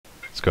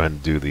let's go ahead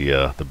and do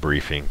the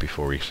briefing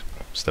before we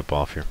step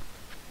off here.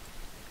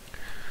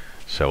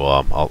 So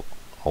I'll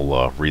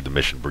read the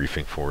mission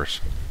briefing for us.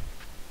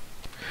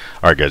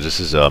 Alright guys, this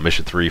is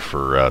mission 3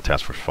 for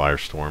Task Force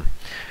Firestorm,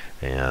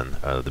 and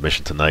the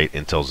mission tonight,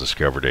 Intel's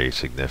discovered a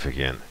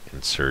significant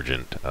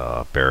insurgent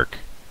barrack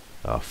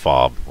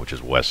fob, which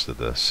is west of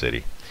the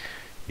city.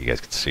 You guys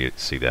can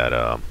see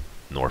that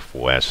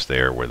northwest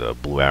there where the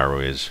blue arrow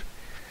is.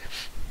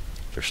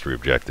 There's 3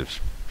 objectives.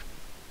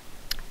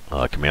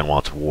 Command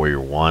wants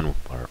Warrior 1,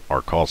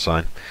 our call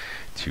sign,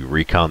 to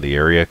recon the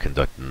area,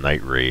 conduct a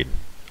night raid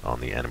on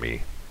the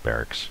enemy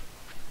barracks.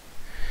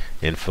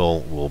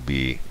 Infill will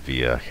be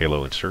via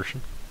halo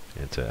insertion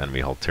into enemy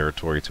held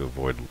territory to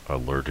avoid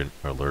alerting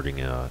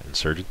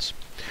insurgents.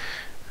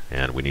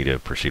 And we need to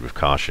proceed with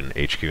caution.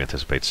 HQ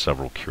anticipates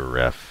several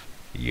QRF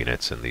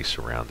units in the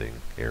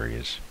surrounding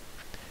areas.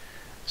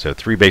 So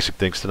 3 basic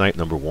things tonight.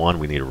 Number 1,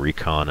 we need to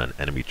recon an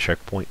enemy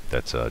checkpoint.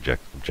 That's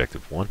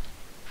objective 1.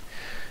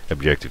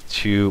 Objective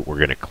 2, we're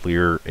going to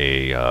clear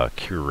a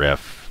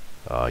QRF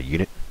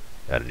unit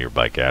at a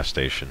nearby gas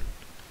station.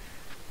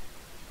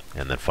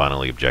 And then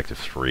finally, objective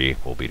 3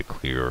 will be to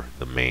clear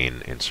the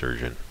main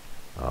insurgent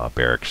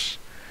barracks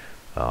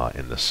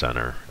in the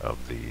center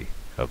of the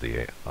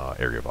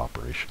area of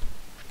operation.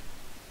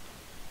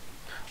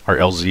 Our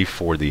LZ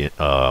for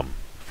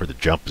the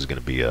jump is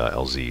going to be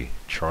LZ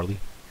Charlie,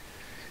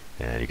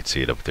 and you can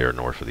see it up there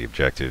north of the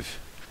objective.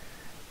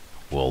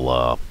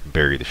 We'll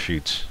bury the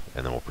chutes,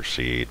 and then we'll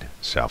proceed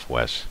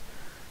southwest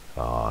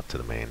to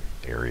the main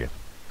area.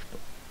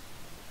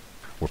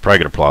 We're probably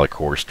going to plot a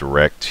course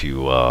direct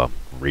to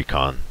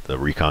the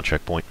recon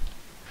checkpoint.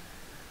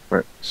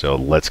 Right. So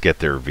let's get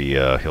there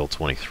via Hill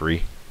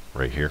 23,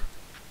 right here.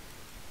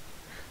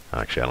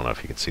 Actually, I don't know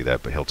if you can see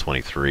that, but Hill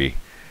 23.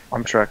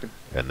 I'm tracking.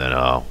 And then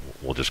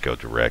we'll just go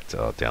direct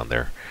down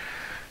there.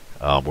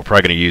 We're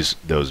probably going to use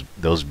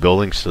those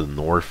buildings to the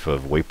north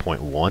of Waypoint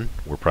 1.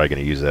 We're probably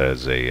going to use that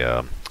as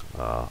a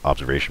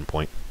observation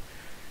point.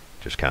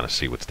 Just kind of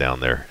see what's down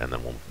there, and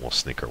then we'll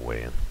sneak our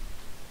way in.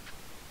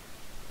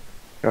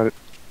 Got it.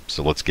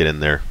 So let's get in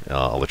there.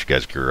 I'll let you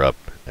guys gear up,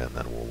 and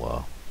then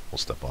we'll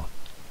step off.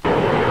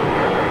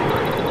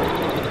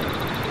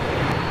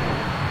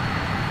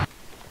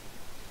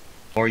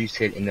 Or you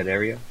said in that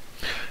area?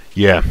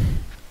 Yeah.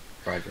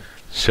 Roger.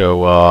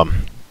 So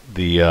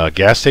the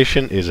gas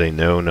station is a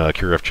known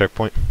QRF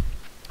checkpoint.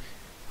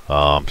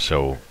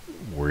 So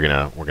we're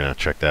gonna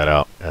check that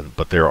out.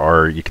 But there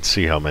are, you can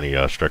see how many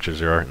structures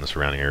there are in the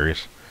surrounding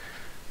areas.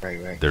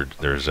 Right.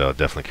 There's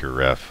definitely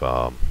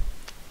QRF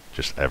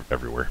just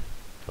everywhere.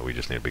 So we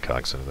just need to be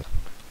cognizant of it.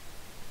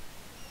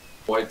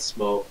 White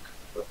smoke.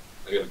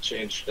 I gotta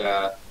change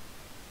that.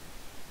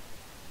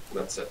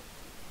 That's it.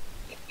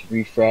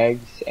 3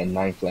 frags and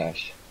 9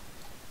 flash.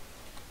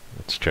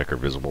 Let's check our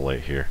visible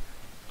light here.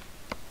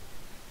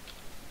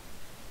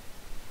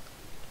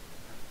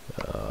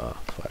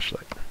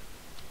 Flashlight.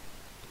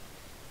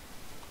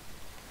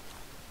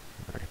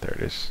 Alright, there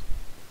it is.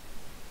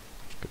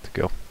 Good to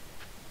go.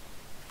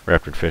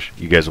 Raptor and Fish.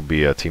 You guys will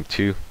be Team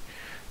 2.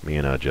 Me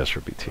and Jess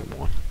will be Team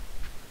 1.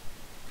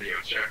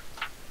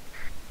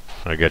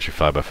 I got you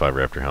 5x5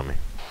 Raptor. Help me.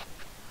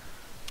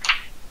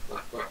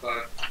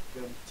 5x5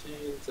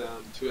 teams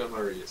and 2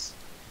 MREs.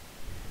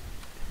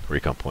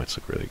 Recon points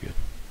look really good.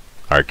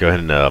 Alright, go ahead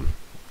and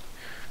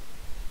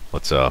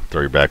let's throw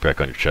your backpack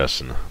on your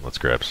chest and let's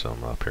grab some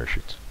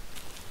parachutes.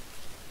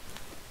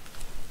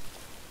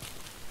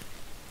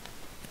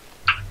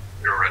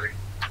 You're ready.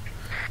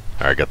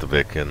 Alright, got the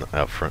Vic in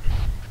out front.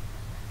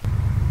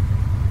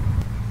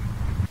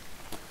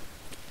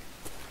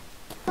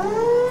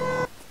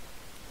 I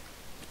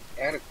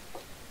had a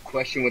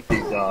question with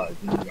these, are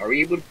we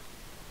able to...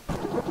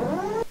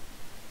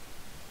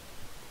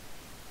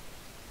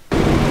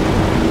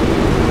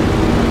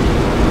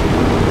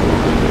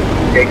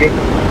 Okay.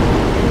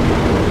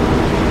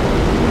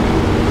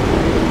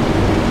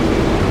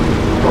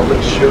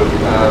 Public shoot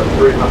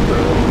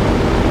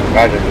 300.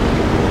 Roger.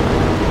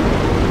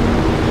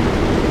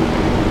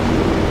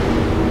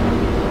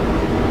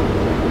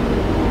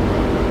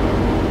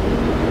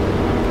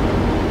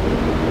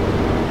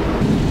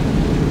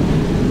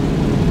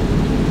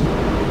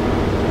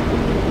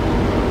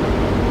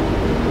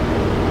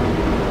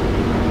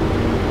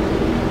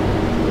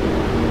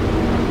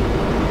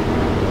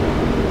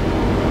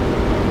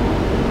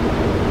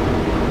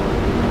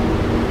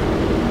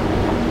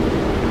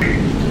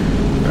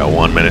 About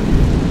 1 minute.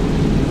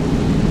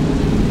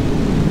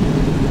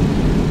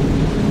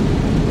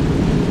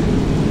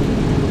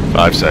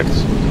 Five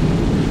seconds.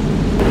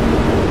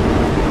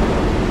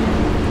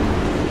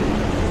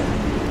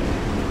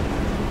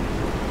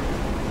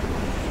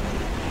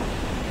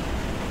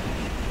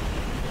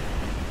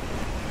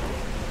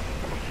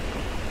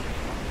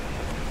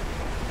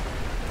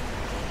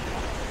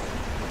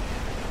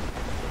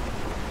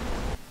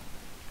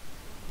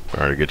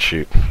 Alright, good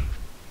shoot.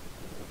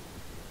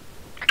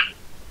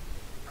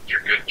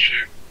 You're good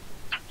shoot.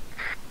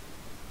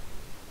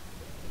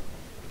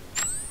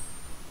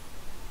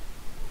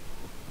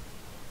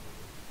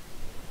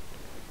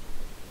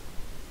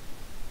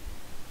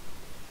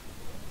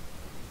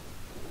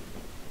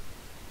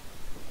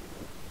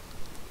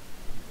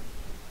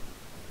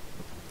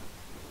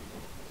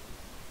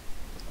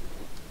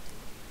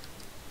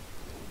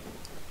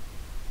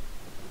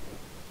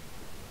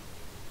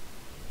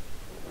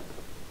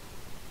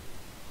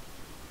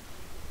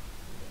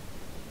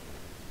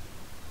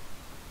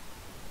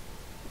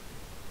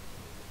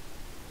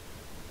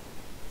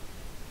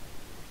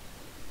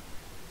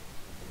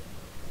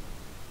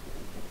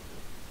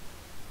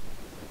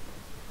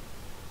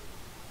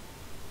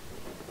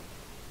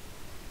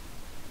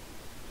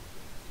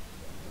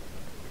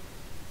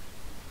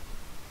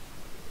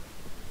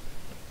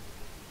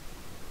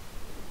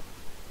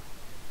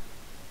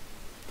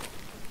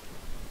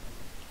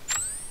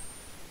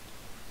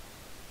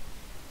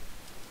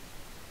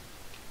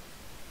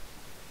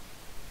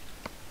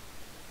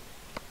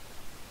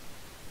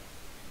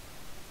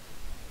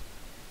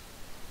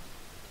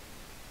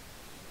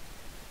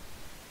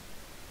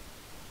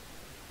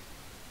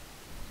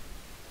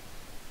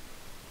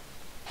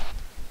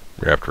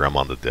 After I'm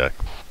on the deck.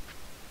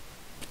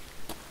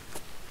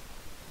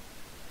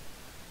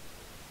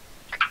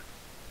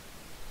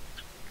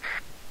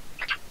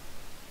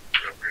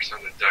 Rovers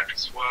on the deck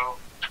as well.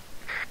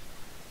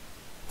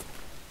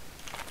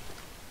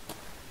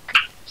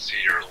 See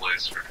your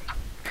laser.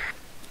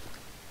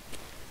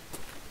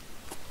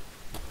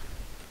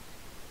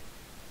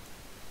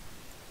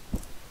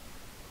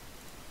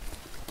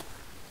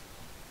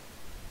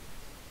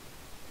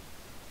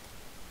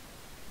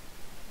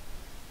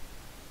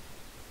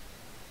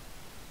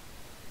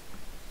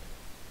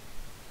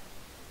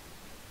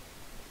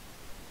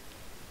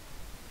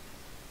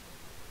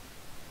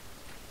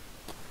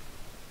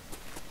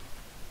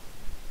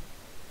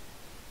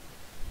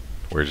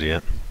 Where's he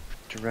at?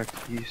 Direct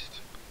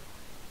east.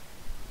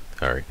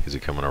 Alright, is he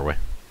coming our way?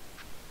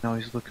 No,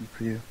 he's looking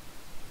for you.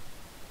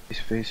 He's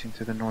facing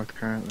to the north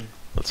currently.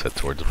 Let's head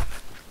towards him.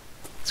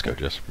 Let's go,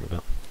 Jess. Move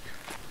out.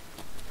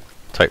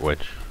 Tight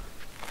wedge.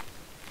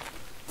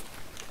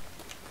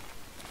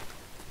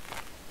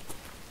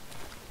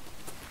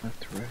 Left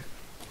to right.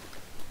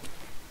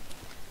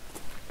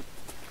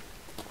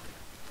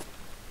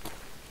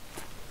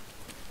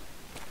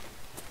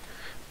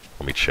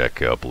 Let me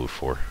check Blue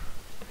 4.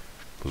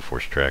 Blue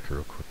 4's tracker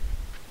real quick.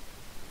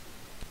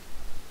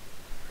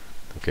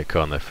 Don't get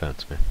caught on that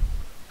fence, man.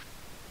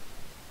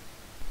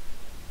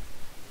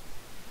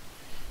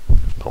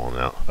 Pulling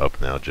out,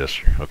 up now,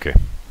 gesture. Okay.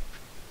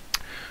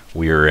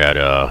 We are at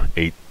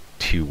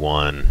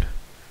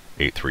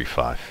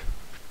 821-835.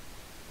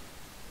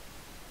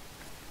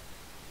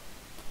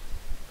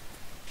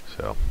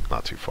 So,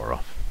 not too far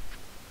off.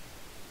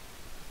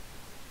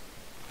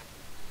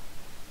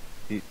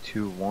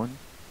 821.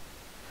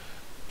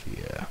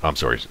 Yeah, I'm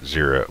sorry.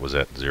 Zero was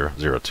that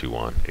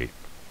 021 8.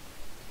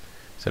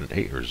 Is that an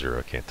 8 or 0?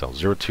 I can't tell.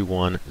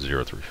 021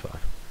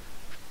 035.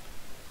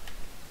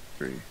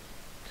 3.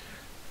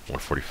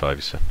 145.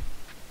 You said.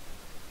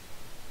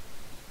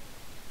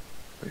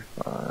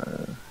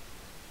 45.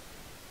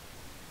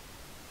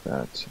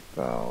 That's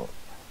about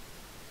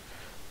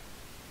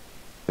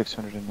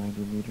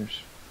 690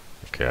 meters.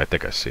 Okay, I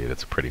think I see it.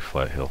 It's a pretty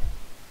flat hill.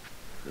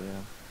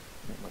 Yeah,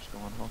 not much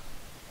going on.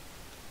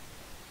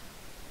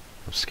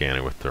 I'm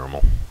scanning with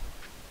thermal.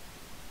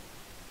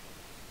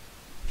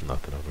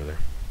 Nothing over there.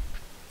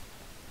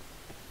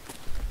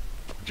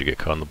 Did you get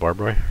caught in the barbed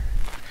wire?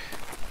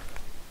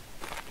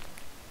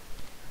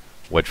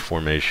 Wedge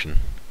formation.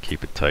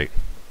 Keep it tight.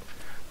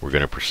 We're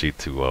going to proceed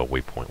to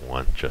waypoint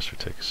 1. Jester,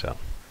 take us out.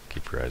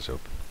 Keep your eyes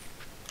open.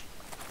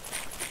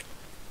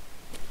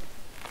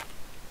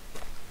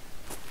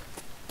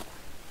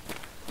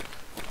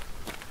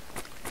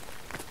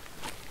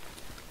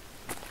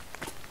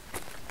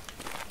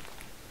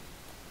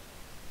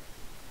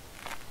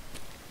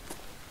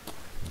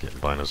 Getting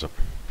binos up.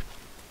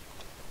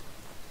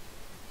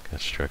 Got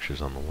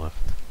structures on the left.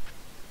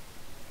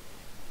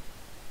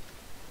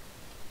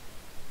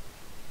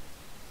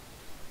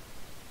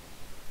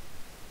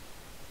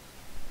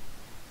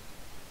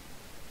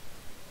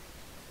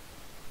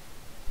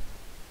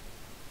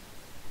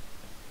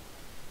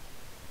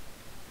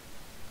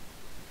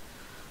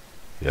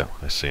 Yeah,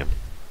 I see him.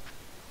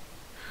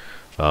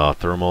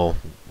 Thermal,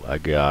 I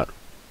got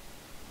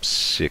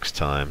 6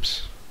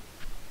 times.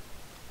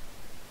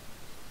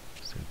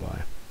 Stand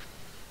by.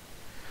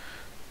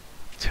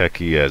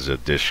 Techie has a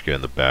Dishka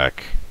in the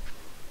back.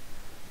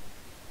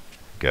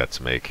 Got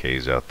some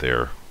AKs out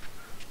there.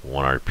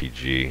 1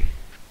 RPG.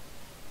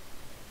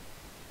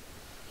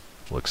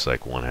 Looks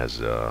like one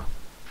has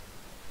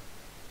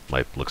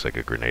looks like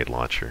a grenade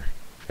launcher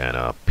and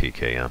a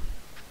PKM.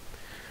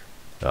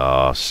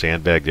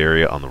 Sandbagged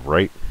area on the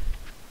right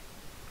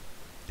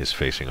is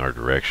facing our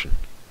direction.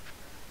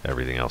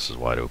 Everything else is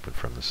wide open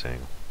from this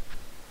angle.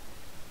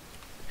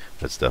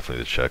 That's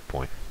definitely the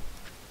checkpoint.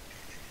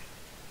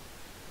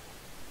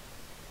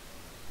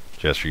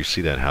 Jester, you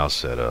see that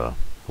house at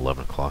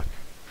 11 o'clock?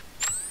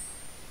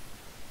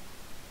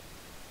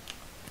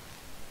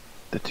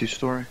 The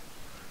 2-story?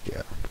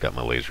 Yeah, got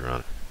my laser on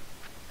it.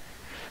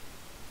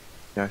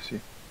 Yeah, I see.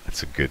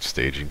 That's a good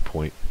staging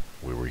point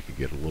where we could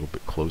get a little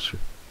bit closer.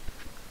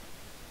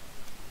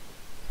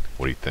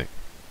 What do you think?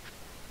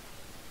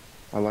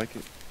 I like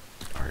it.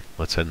 Alright,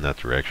 let's head in that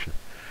direction.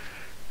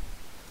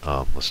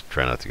 Let's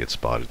try not to get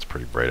spotted. It's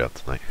pretty bright out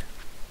tonight.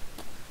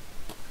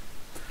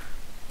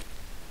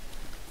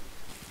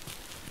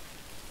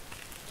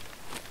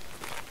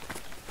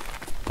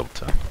 Double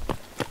tap.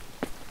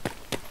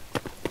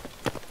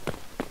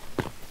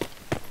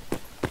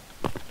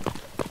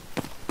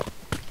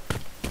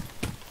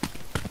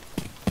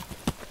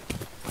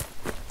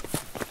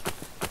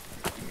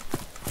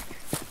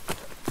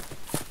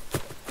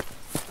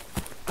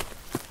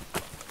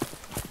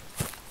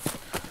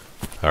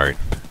 Alright,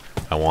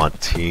 I want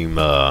team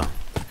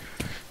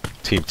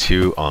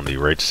 2 on the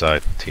right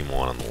side, team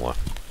 1 on the left.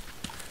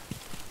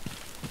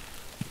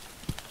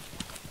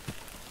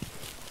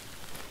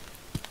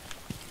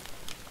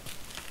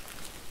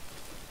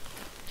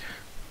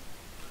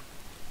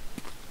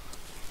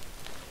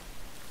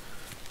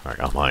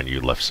 Alright, I'm behind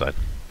you, left side.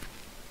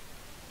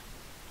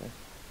 Okay.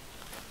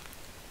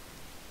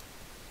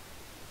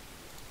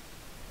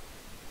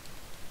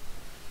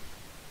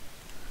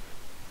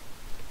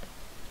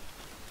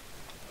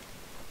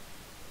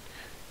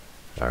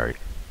 Alright.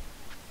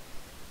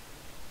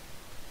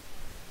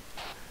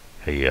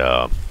 Hey,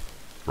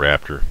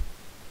 Raptor,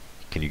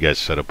 can you guys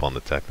set up on the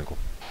technical?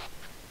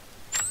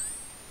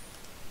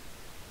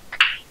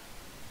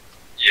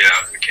 Yeah,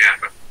 we can,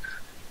 but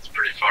it's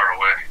pretty far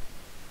away.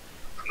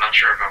 I'm not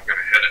sure if I'm going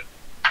to hit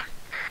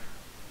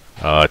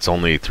it. It's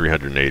only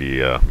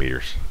 380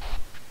 meters.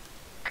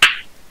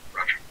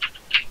 Roger.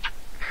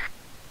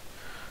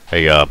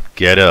 Hey,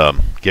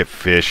 get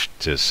Fish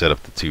to set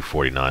up the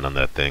 249 on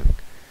that thing,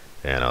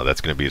 and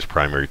that's going to be his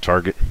primary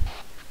target.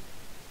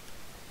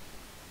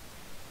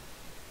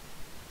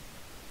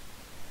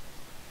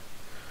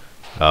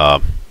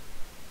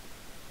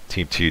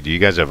 Team 2, do you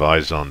guys have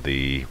eyes on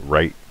the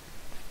right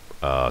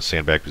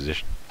sandbag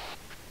position?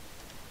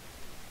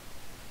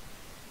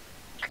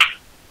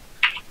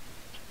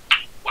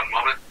 One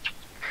moment.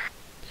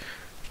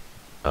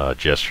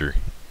 Gesture,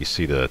 you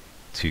see the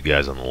two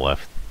guys on the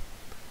left,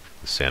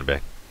 the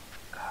sandbag?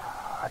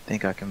 I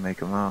think I can make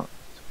them out.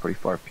 It's a pretty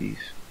far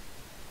piece.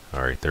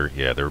 Alright, they're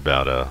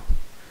about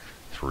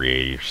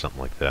 380 or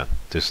something like that.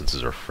 Distance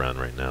is our friend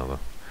right now, though,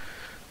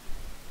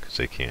 because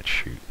they can't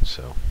shoot,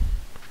 so.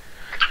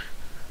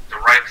 The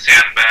right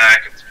sandbag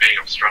is being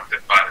obstructed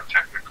by the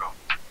technical.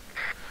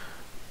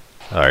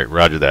 Alright,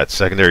 roger that.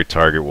 Secondary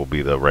target will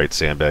be the right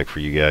sandbag for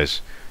you guys,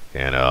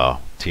 and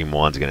Team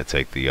 1's going to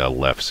take the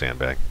left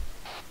sandbag.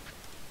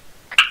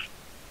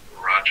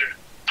 Roger.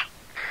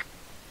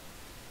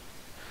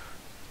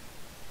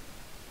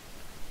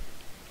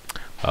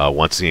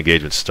 Once the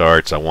engagement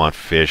starts, I want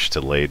Fish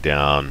to lay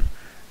down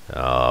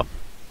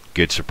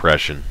good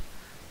suppression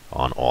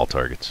on all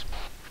targets.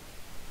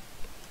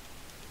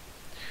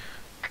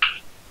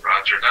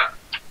 Roger that.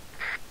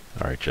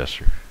 Alright,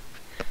 Jester.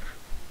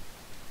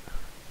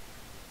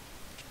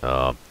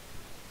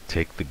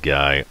 Take the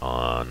guy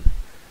on...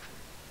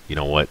 You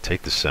know what?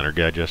 Take the center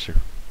guy, Jester.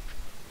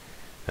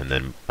 And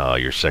then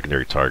your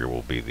secondary target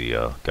will be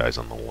the guys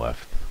on the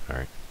left.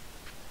 Alright?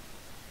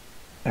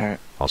 Alright.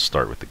 I'll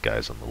start with the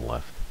guys on the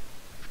left.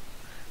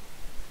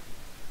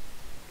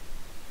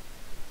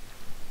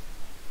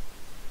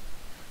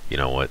 You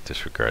know what?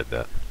 Disregard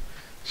that.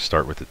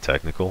 Start with the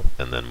technical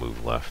and then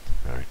move left.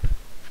 Alright.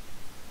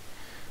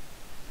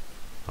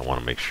 I want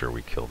to make sure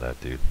we kill that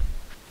dude.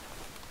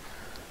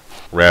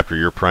 Raptor,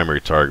 your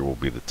primary target will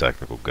be the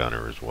technical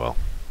gunner as well.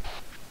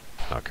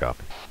 I'll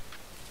copy.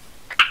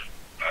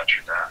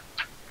 Roger that.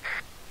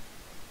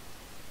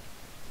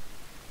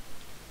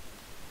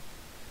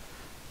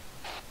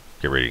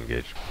 Get ready to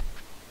engage.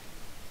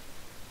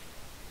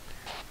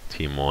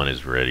 Team 1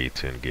 is ready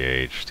to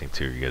engage. Team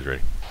 2, are you guys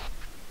ready?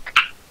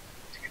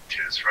 Team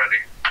 2 is ready.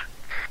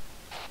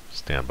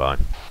 Stand by.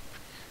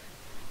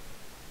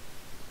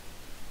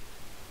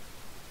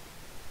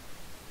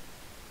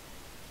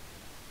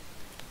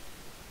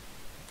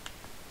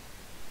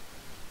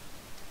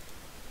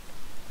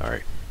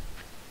 Alright.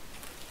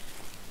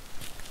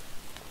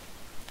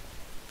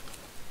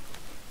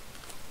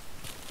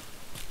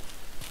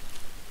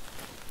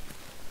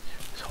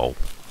 Let's hold.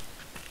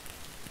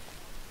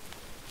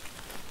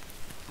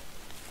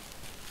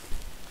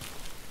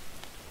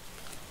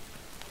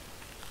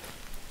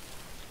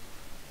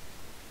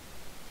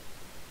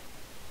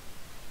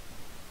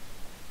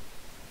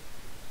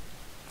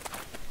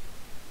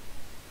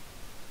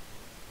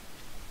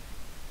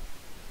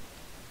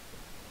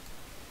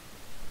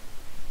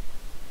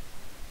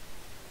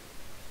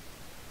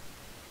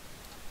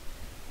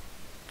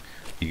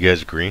 You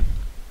guys green?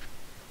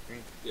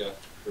 Yeah,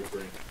 we're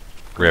green.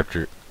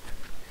 Raptor.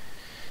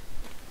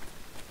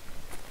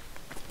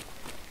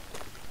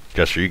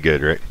 Gus, are you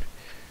good, right?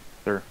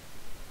 Sure.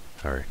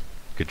 Alright.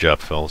 Good job,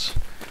 fellas.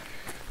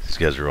 These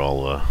guys are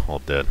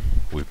all dead.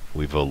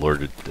 We've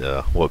alerted,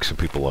 woke some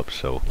people up,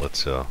 so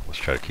let's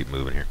try to keep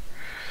moving here.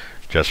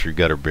 Jester, you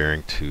got our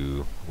bearing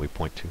to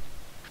waypoint 2.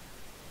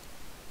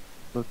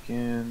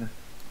 Looking.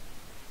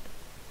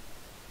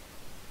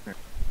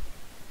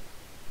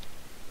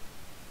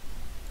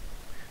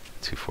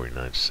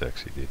 249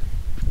 sexy, dude.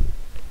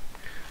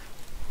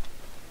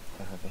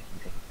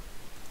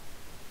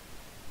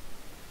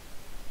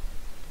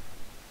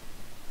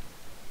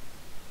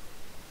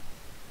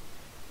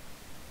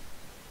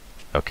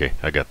 Okay,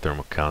 I got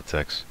thermal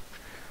contacts.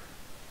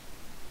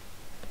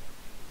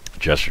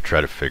 Jester,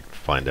 try to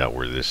find out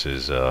where this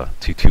is.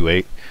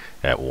 228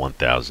 at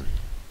 1000.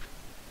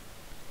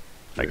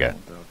 I got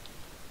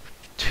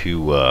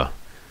two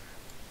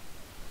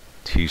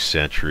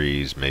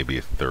sentries, maybe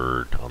a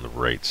third on the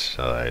right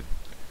side.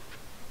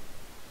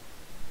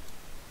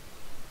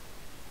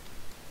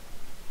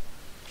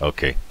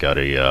 Okay, got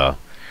a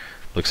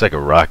looks like a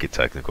rocket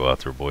technical out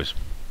there, boys.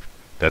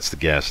 That's the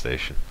gas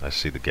station. I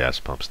see the gas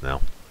pumps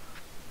now.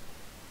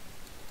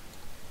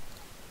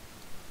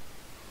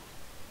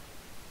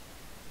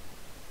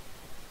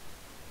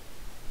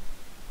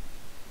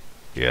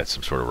 Yeah, it's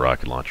some sort of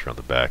rocket launcher on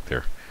the back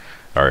there.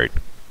 Alright,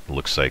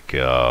 looks like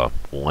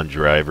one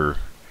driver,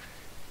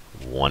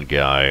 one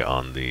guy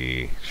on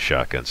the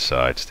shotgun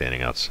side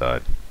standing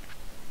outside,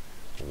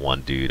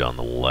 one dude on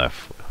the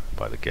left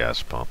by the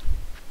gas pump.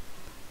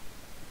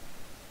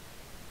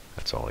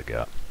 That's all I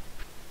got.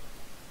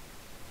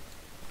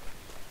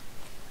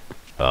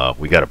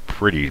 We got a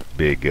pretty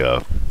big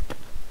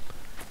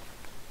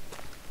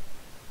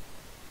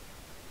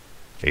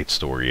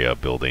 8-story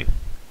building.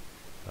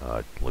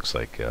 Looks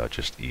like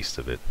just east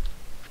of it.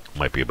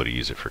 Might be able to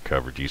use it for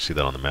cover. Do you see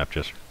that on the map,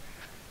 Jester?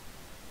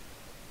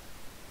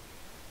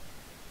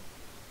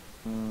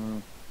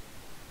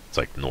 It's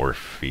like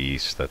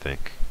northeast, I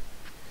think.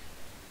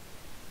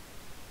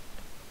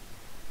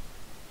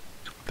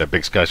 That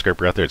big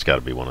skyscraper out there, it's got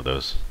to be one of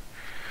those.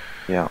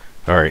 Yeah.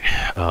 Alright,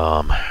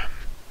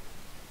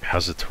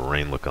 how's the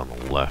terrain look on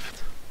the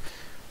left?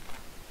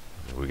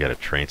 We got a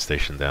train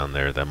station down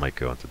there. That might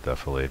go into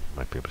defilade.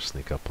 Might be able to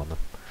sneak up on them.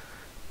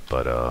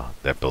 But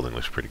that building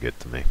looks pretty good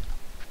to me.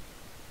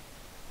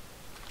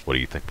 What do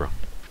you think, bro?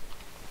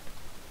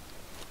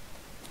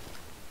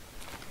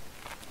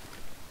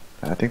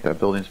 I think that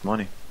building's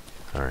money.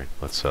 Alright,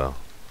 let's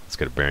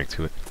get a bearing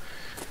to it.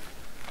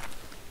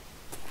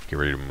 Get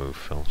ready to move,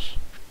 fellas.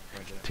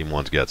 Team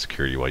 1's got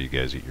security while you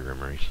guys eat your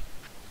MREs.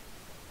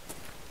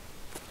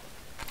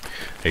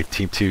 Hey,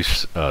 Team 2,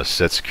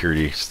 set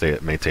security,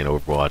 maintain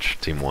overwatch.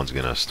 Team 1's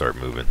gonna start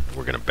moving.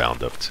 We're gonna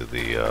bound up to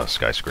the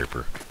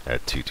skyscraper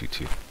at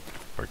 222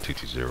 or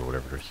 220,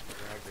 whatever it is.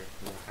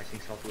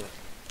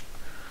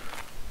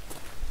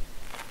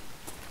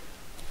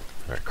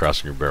 Alright,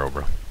 crossing your barrel,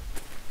 bro.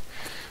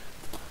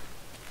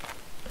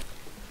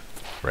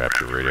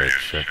 Raptor radar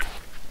check.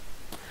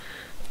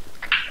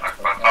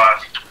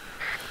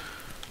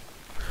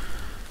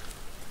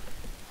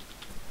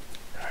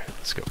 Alright,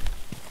 let's go.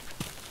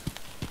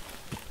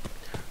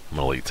 I'm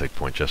gonna let you take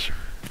point, Jester.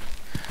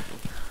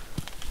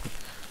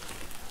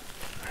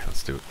 Alright,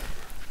 let's do it.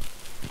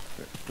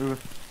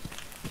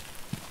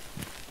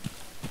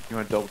 You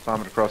want to double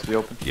time it across the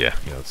open? Yeah,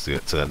 let's do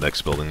it to that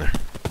next building there.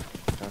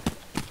 Okay.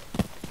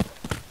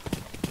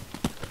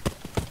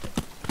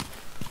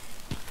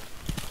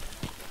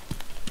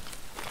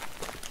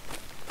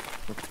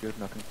 Looks good,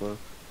 nothing close.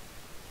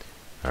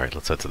 Alright,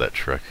 let's head to that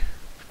truck.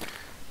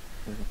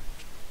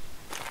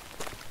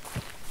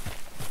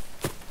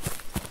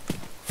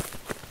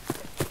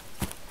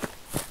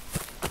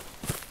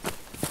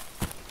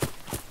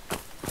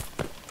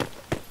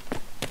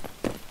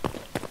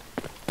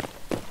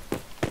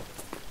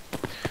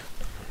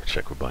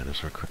 Check with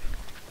Binus real quick.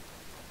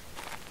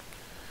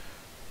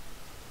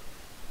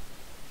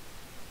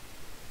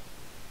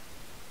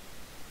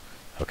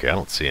 Okay, I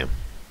don't see him.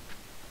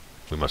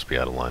 We must be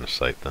out of line of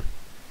sight then.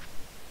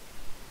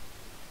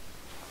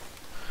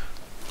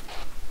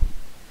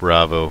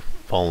 Bravo,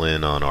 fall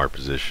in on our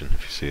position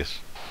if you see us.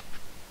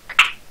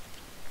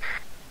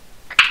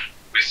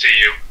 We see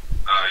you.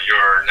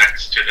 You're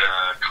next to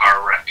the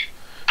car wreck.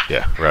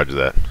 Yeah, roger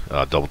that.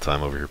 Double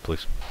time over here,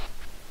 please.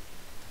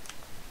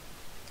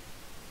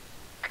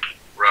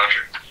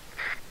 Roger.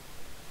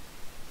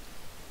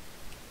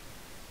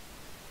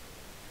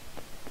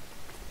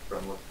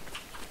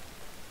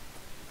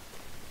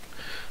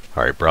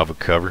 Alright, Bravo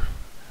cover.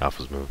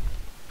 Alpha's moving.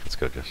 Let's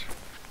go, Jess.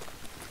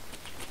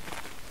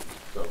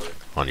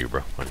 On you,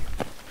 bro. On you.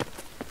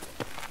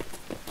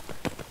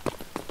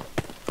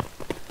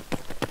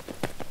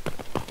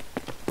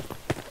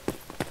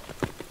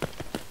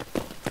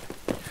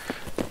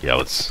 Yeah,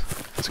 that's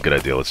a good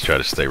idea. Let's try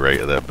to stay right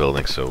at that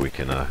building so we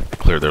can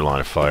clear their line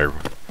of fire.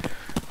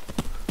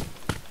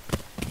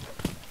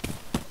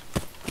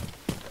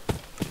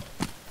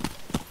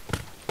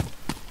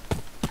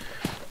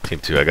 Team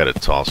 2, I got a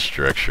tall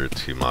structure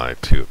to my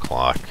 2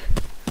 o'clock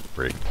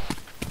break.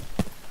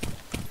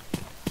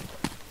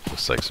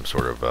 Looks like some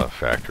sort of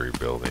factory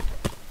building.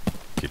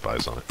 Keep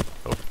eyes on it.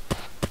 Over.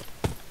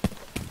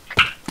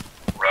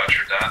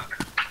 Roger that.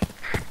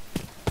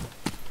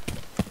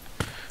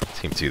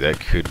 Team 2, that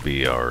could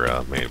be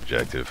our main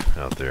objective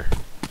out there.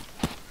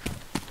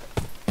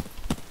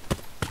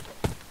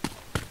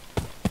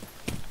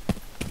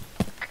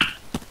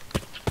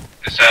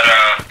 Is that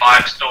a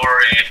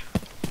 5-story,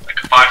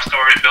 like a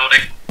 5-story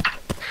building?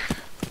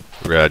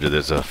 Roger,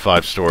 there's a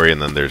 5-story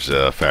and then there's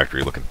a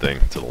factory looking thing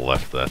to the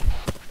left of that.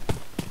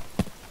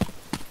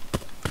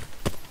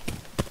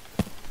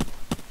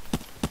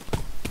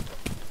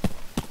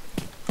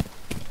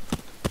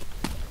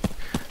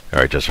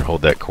 Alright, Jester,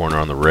 hold that corner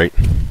on the right.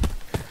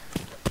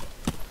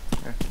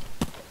 Okay.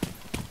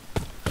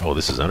 Oh,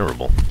 this is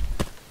enterable.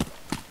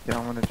 Yeah,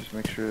 I'm gonna just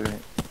make sure there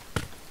ain't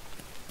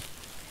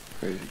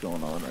crazy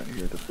going on right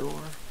here at the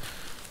door.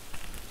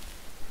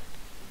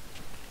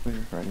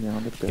 Right here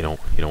on the bed. You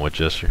know what,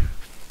 Jester?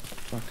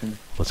 Talk to me.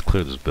 Let's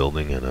clear this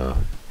building and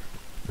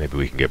maybe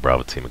we can get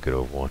Bravo Team a good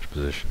overwatch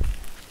position.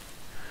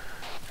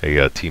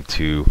 Hey, Team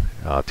 2,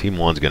 Team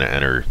 1's gonna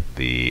enter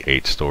the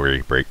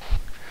 8-story break.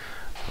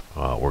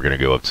 We're gonna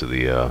go up to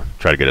the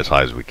try to get as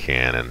high as we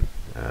can and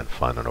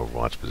find an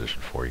overwatch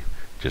position for you.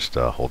 Just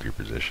hold your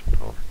position.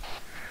 Over.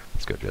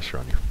 Let's go, Jester,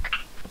 on you.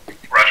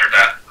 Roger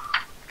that.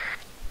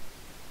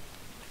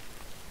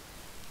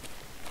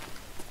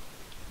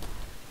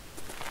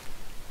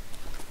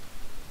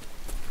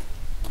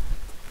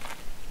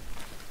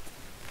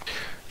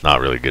 Not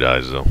really good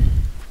eyes though.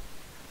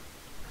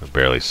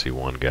 barely see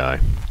one guy.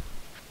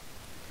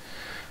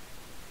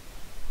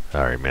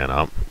 Alright, man.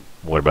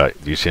 What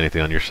about, do you see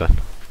anything on your side?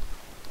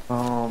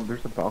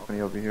 There's a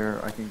balcony over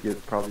here. I can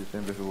get probably the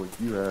same visual what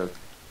you have.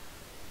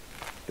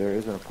 There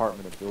is an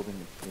apartment, a building,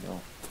 you know,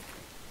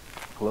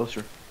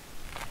 closer.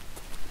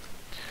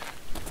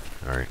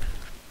 Alright.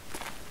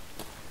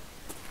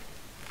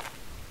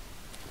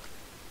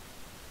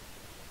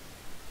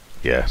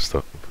 Yeah,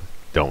 still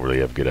don't really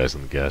have good eyes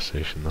on the gas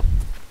station though.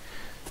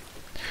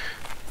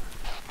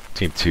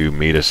 Team 2,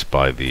 meet us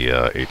by the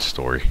 8th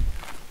story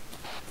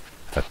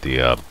at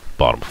the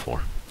bottom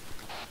floor.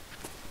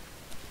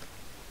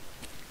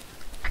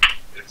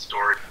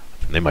 Story.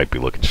 They might be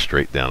looking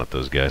straight down at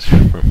those guys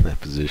from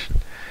that position.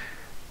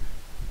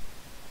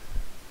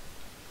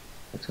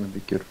 That's gonna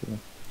be good for them.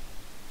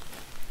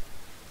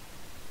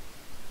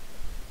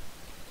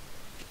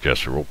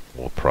 Jester,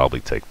 we'll probably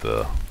take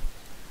the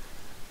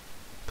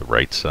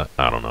right side.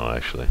 I don't know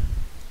actually.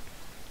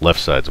 Left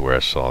side's where I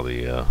saw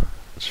the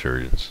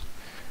insurgents.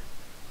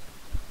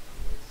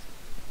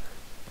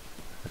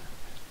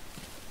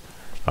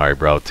 Alright,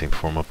 Bravo team,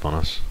 form up on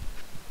us.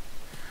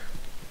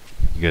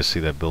 You guys see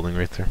that building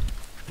right there?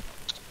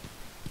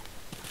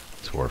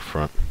 To our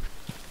front.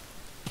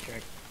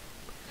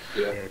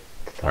 Yeah.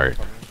 Alright.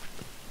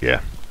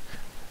 Yeah.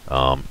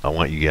 I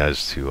want you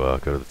guys to go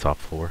to the top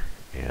floor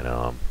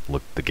and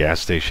look. The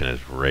gas station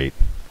is right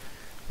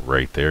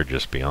there,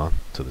 just beyond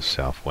to the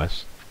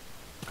southwest.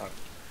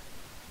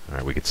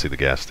 Alright, we can see the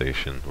gas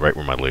station right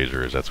where my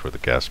laser is. That's where the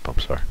gas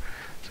pumps are.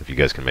 So if you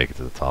guys can make it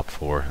to the top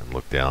floor and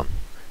look down,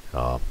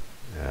 and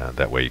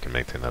that way you can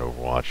maintain that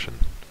overwatch and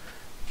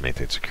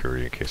maintain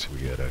security in case we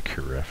get a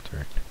cure reft,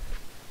 right?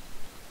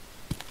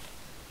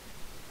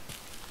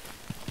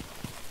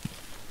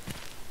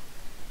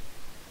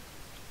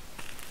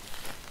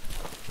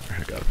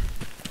 I got him.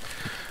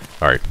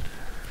 Alright.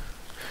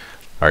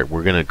 Alright,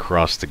 we're gonna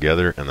cross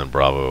together and then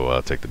Bravo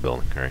take the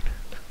building, alright?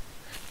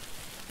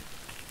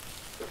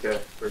 Okay,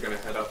 we're gonna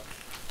head up.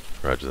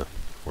 Roger that.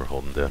 We're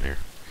holding down here.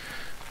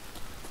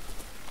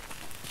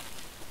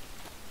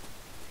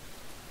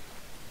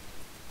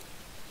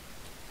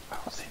 I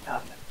don't see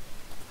nothing.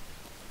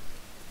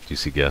 Do you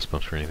see gas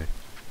pumps or anything?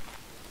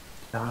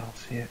 No, I don't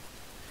see it.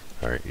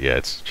 Alright, yeah,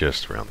 it's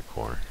just around the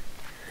corner.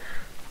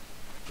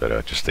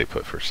 But just stay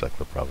put for a sec.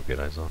 We'll probably get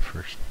eyes on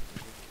first.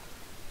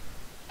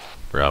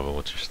 Bravo,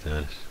 what's your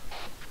status?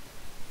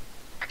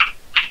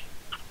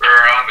 We're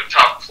on the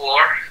top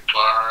floor, but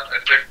I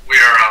think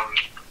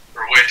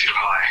we're way too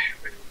high.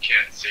 We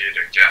can't see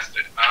the gas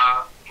station.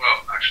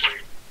 Well, actually,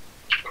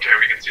 okay,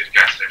 we can see the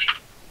gas station.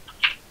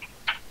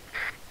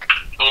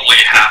 Only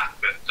half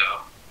of it,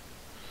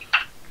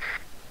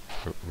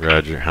 though.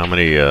 Roger. How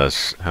many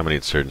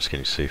insurgents can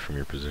you see from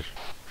your position?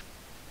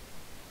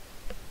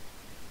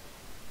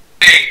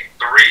 Seeing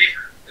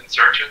 3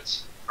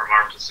 insurgents from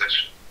our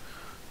position.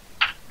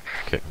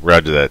 Okay,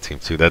 roger that, Team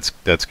 2.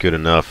 That's good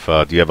enough.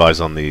 Do you have eyes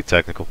on the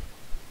technical?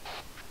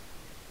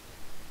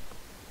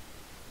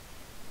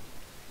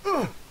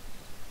 Oh,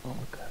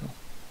 what the hell?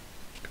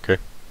 Okay.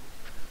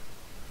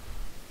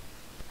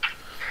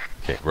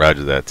 Okay,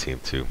 roger that, Team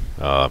 2.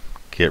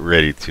 Get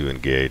ready to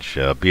engage.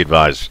 Be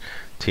advised,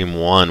 Team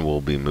 1 will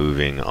be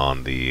moving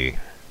on the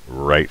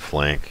right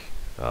flank.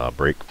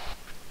 Break.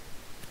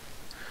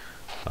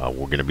 We're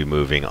going to be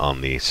moving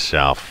on the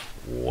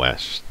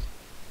southwest.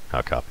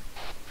 How copy?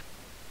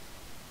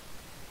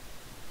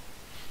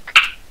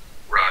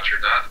 Roger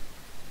that.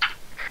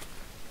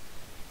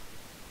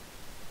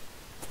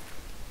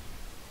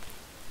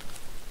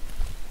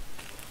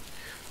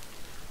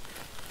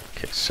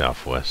 Okay,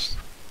 southwest.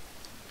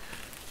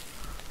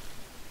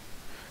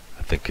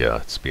 I think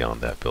it's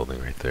beyond that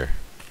building right there.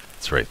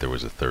 That's right, there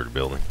was a third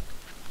building.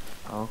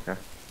 Oh, okay.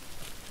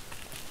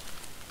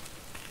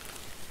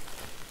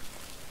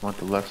 Want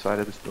the left side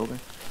of this building?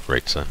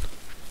 Right side.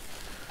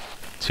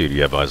 2, do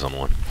you have eyes on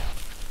 1?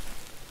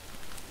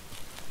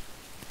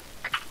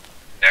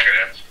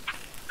 Negative.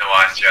 No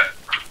eyes yet.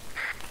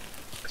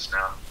 Just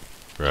now.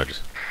 Roger.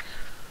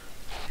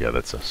 Yeah,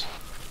 that's us.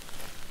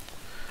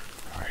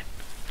 Alright,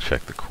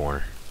 check the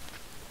corner.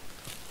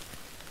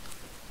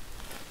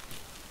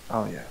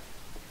 Oh yeah.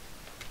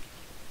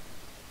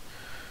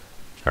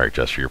 Alright,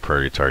 Jester, your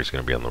priority target is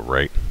going to be on the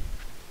right.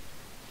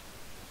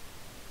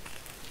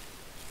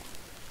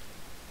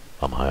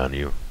 I'm high on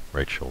you,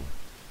 right shoulder.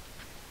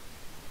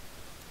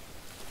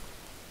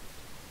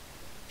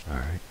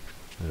 Alright,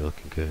 you're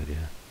looking good,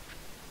 yeah.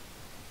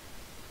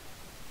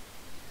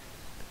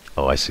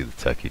 Oh, I see the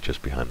techie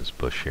just behind this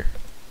bush here.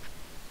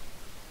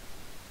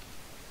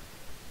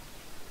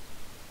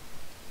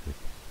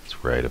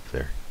 It's right up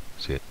there.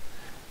 See it?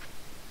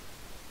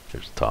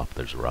 There's the top,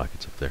 there's the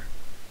rockets up there.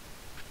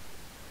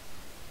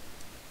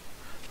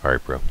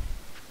 Alright, bro.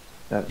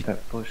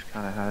 That bush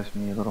kind of has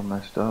me a little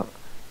messed up.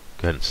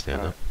 Go ahead and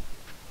stand up.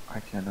 I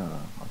can,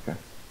 okay.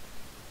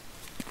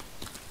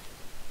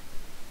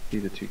 See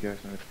the 2 guys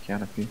under the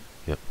canopy?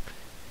 Yep.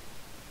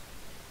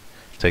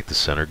 Take the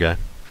center guy.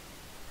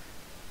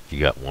 You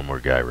got one more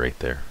guy right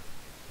there.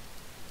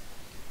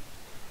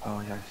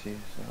 Oh yeah, I see.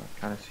 So I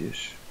kind of see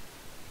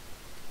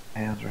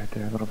Hands right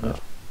there a little bit.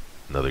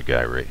 Another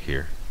guy right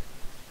here.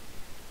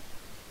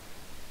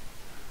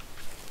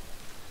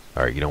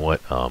 Alright, you know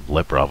what?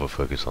 Let Bravo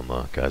focus on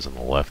the guys on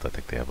the left. I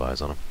think they have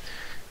eyes on them.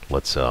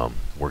 Let's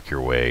work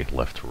your way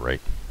left to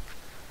right.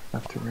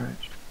 Left to right.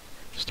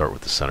 Start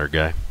with the center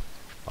guy.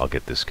 I'll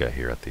get this guy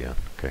here at the end.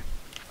 Okay.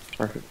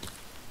 Perfect.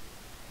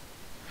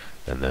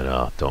 And then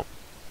don't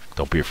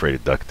be afraid to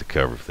duck to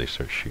cover if they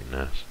start shooting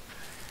at us.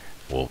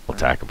 We'll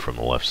attack them from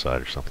the left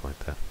side or something like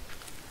that.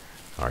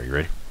 Alright, you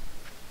ready?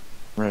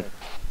 Ready.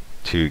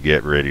 2,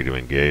 get ready to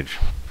engage.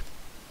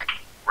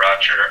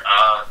 Roger.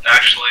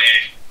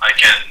 Actually, I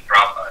can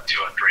drop a 2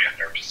 and 3 in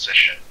their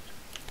position.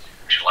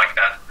 Would you like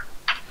that?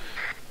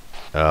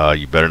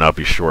 You better not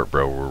be short,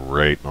 bro. We're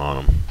right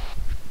on them.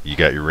 You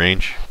got your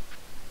range?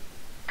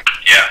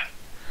 Yeah.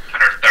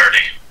 130.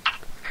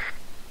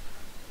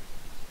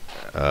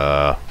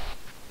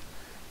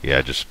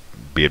 Yeah, just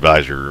be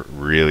advised you're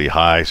really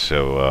high,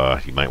 so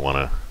you might want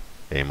to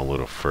aim a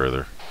little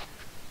further.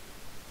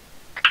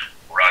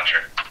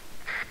 Roger.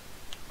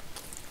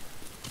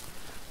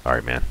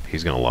 Alright, man.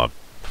 He's going to lob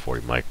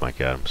 40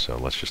 Mike at him, so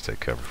let's just take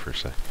cover for a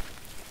sec.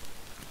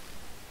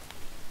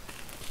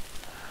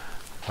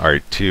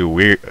 Alright, Team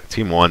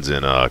 1's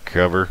in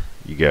cover.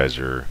 You guys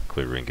are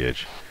clear to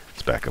engage.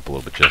 Let's back up a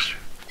little bit, Jester.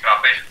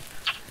 Copy.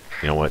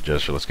 You know what,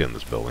 Jester? Let's get in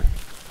this building.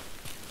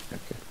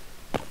 Okay.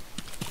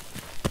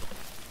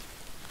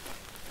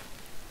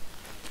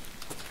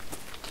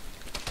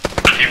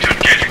 Team 2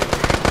 engaging.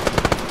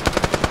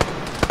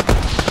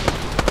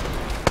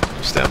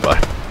 Stand by.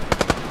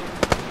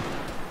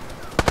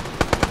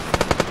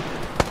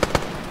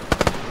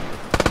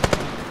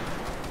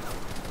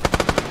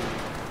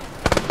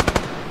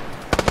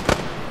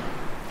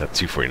 That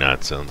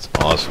 249 sounds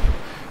awesome.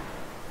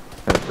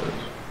 That does.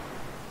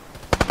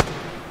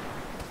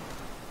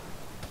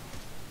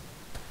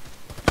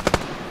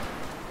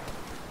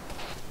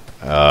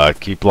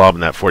 Keep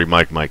lobbing that 40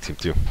 Mike, Team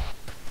 2.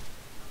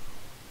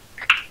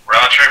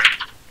 Roger.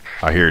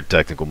 I hear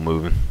technical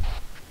moving.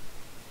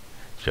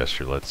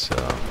 Jester, let's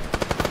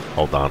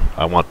hold on.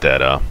 I want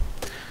that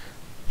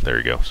there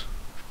he goes.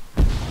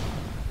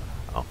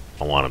 I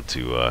want him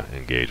to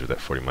engage with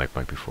that 40 Mike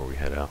before we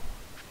head out.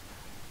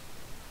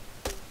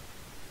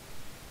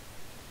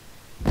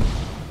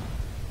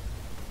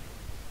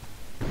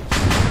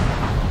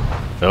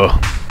 Oh,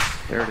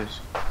 There it is.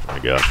 my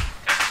God.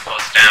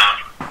 Close down.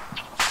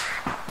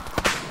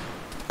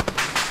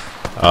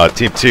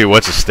 Team 2,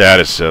 what's the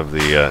status of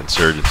the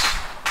insurgents?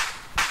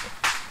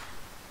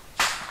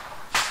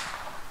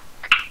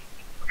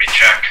 Let me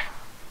check.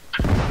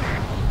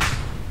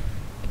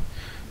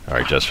 All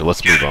right, Jester,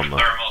 let's move on.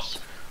 Thermals.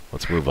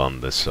 Let's move on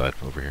this side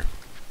over here.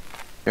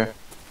 Okay.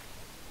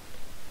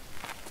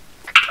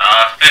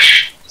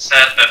 Fish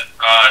said that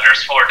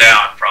there's 4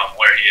 down from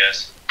where he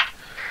is.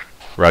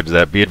 Roger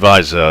that. Be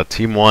advised,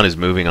 Team 1 is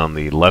moving on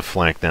the left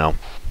flank now.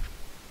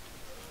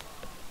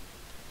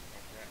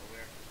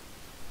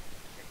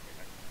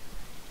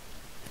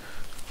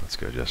 Let's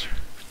go, Jester.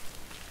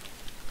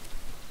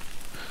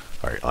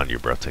 Alright, on your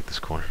breath, take this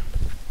corner.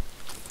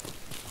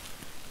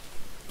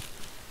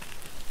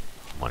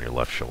 I'm on your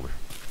left shoulder.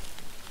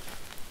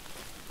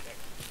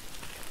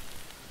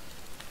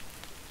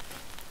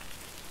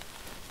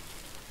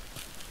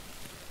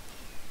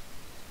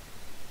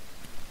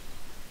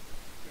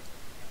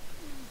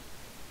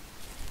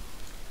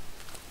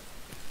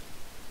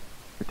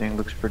 Everything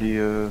looks pretty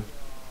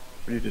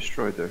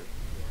destroyed there.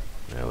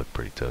 Yeah, look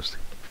pretty toasty.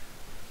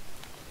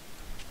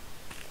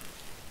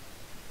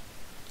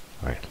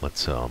 Alright,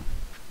 let's I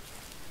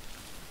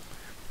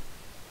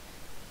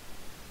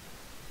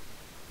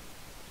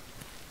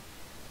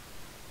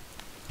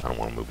don't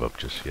want to move up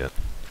just yet.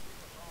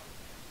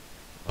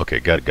 Okay,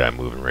 got a guy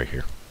moving right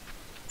here.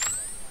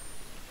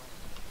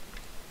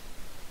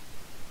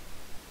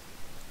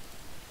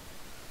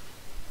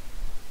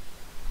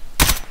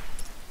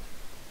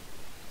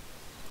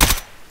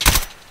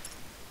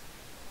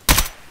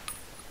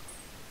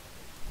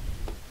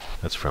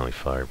 That's friendly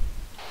fire.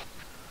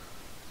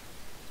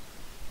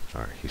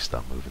 Alright, he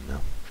stopped moving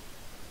now.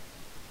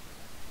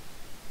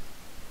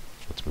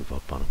 Let's move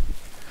up on him.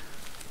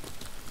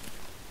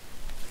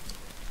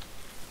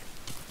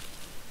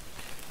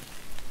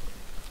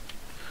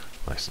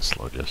 Nice and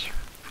slow, Jester.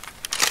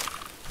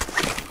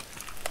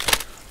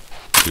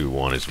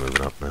 2-1 is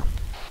moving up now.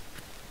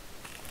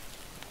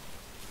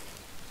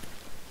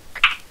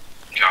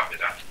 Copy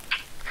that.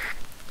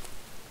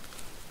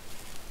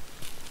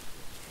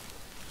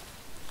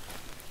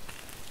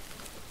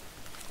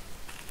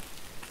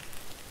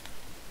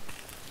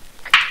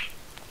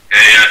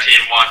 Team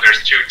 1,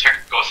 there's 2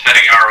 technicals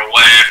heading our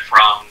way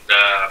from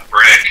the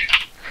brick.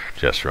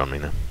 Jester on me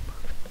now.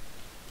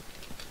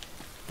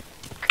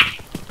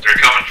 They're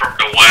coming from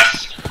the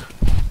west.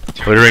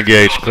 Clear to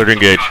engage, clear to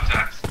engage.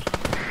 Contacts.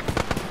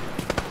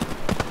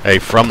 Hey,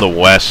 from the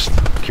west,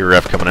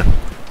 QRF coming in.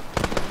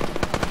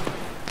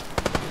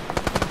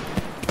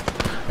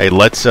 Hey,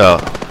 let's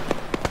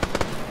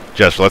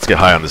Jester, let's get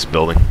high on this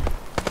building.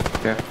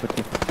 Okay.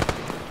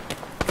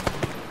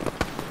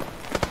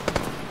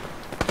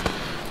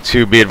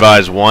 2, be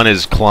advised, 1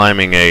 is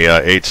climbing a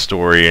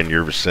 8-story in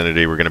your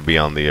vicinity. We're going to be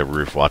on the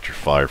roof. Watch your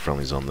fire.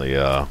 Friendly's on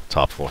the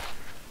top floor.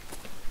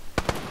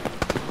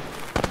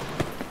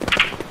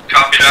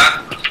 Copy that.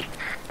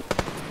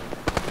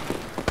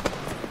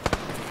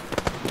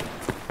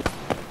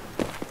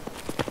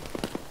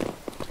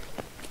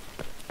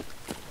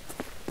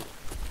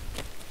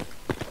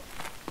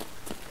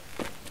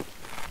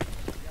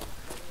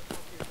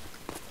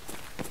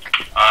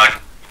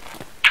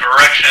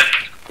 Correction,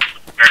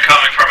 they're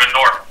coming from a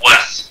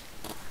northwest.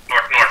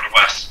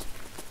 Northwest.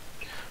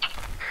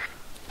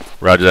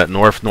 Roger that.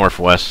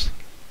 Northwest.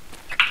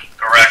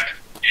 Correct.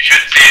 You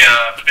should see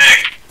a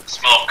big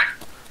smoke.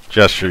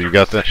 Gesture, you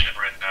got that?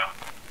 Right now.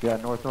 Yeah,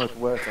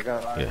 northwest. I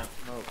got eyes Yeah. on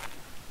smoke.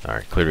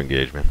 Alright, clear to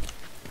engage, man.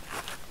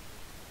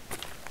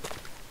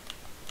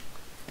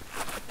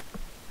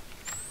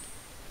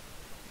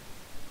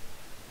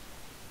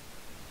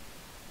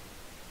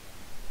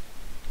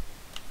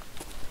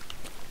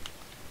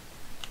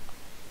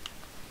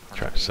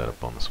 Try to set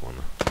up on this one.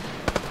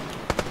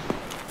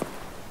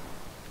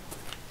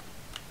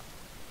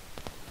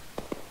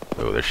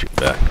 Oh, they're shooting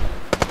back.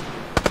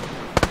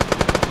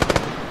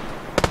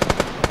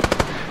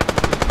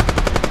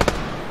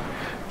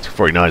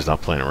 .249 is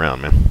not playing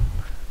around, man.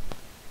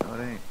 No,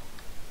 it ain't.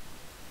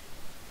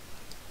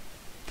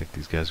 I think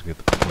these guys will get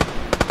the point.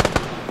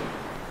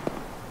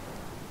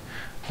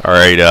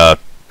 Alright,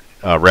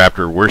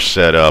 Raptor, we're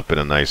set up in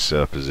a nice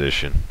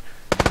position.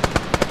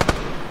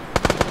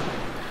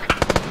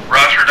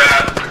 Roger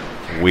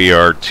that. We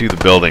are to the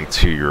building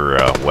to your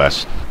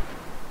west.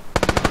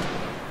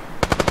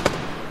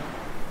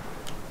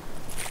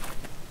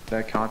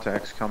 That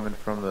contact's coming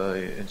from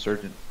the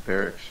insurgent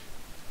barracks.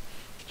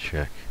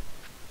 Check.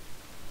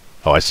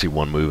 Oh, I see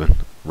one moving.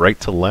 Right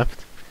to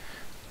left.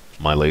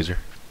 My laser.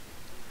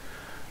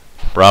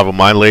 Bravo,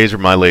 my laser,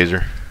 my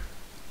laser.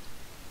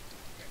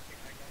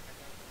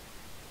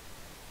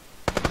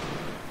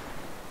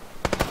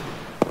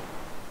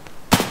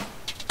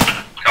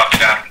 Copy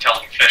that. Tell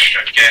them fish to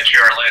engage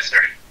your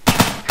laser.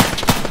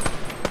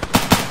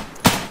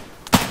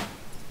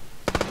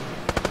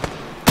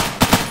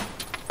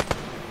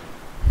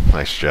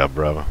 Nice job,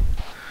 Bravo.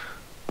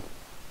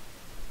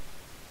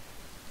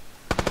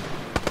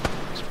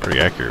 It's pretty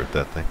accurate with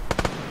that thing.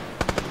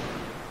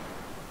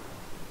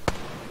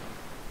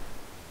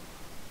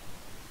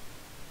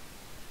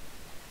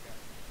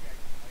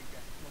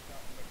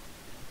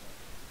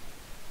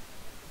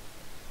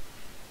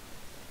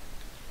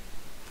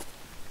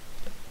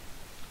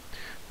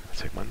 I'll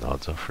take my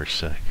nods off for a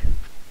sec.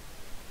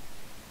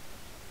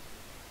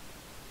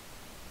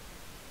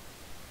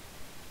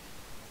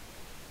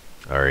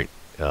 Alright.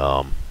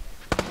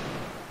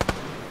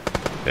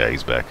 Yeah,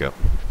 he's back up.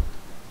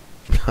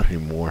 Not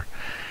anymore.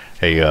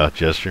 Hey,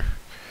 Gesture.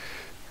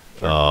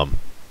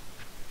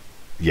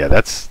 Yeah,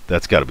 that's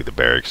got to be the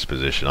barracks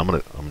position.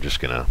 I'm just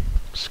gonna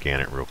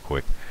scan it real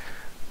quick.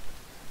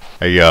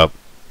 Hey,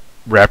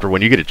 Raptor,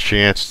 when you get a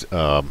chance,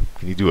 can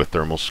you do a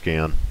thermal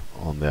scan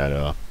on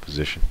that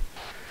position?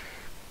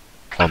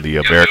 On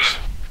the barracks.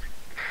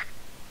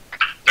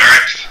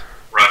 Barracks.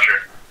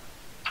 Roger.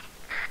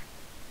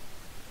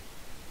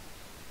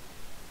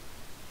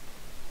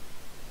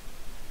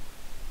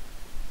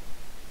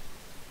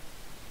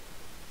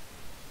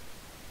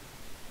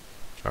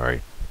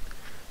 Alright.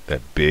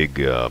 That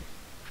big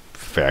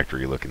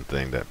factory looking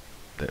thing, that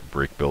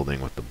brick building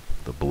with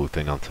the blue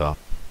thing on top.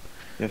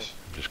 Yes.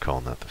 I'm just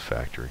calling that the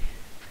factory.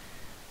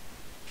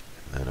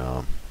 And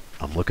then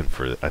I'm looking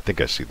for, I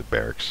think I see the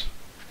barracks.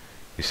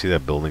 You see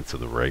that building to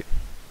the right?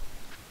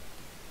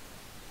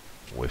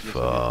 With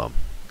Yes,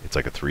 it's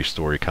like a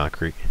 3-story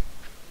concrete.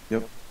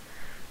 Yep.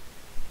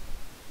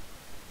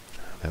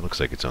 That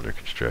looks like it's under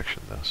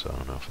construction though, so I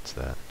don't know if it's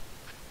that.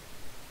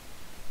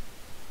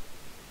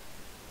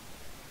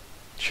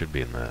 Should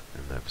be in that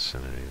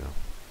vicinity though.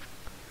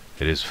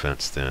 It is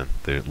fenced in.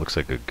 It looks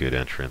like a good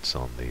entrance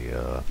on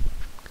the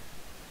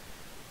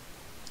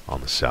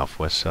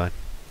southwest side.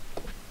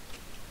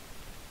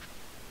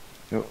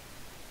 Yep.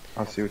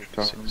 I see what you're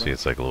talking about. See,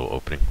 it's like a little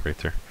opening right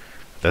there.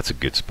 That's a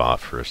good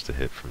spot for us to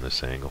hit from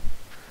this angle.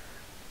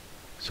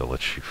 So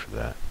let's shoot for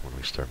that when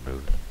we start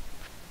moving.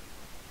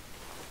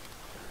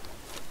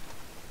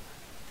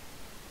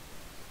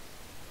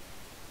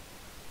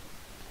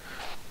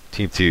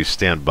 Team 2,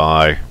 stand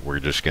by. We're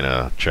just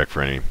gonna check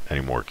for any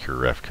more cure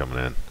ref coming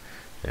in,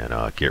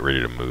 and get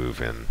ready to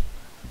move in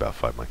about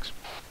 5 mics.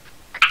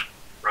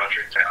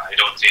 Roger. I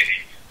don't see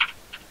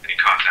any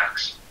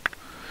contacts.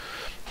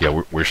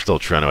 Yeah, we're still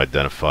trying to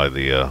identify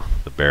the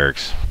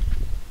barracks.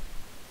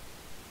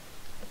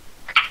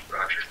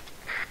 Roger.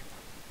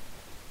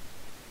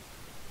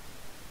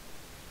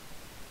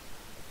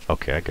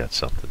 Okay, I got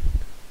something.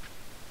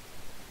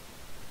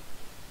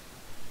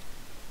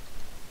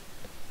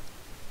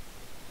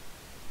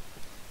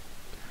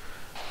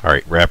 All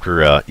right,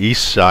 Raptor,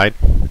 east side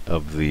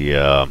of the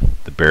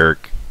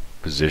barrack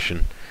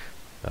position,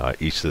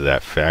 east of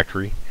that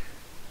factory,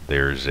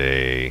 there's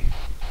a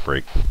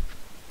break.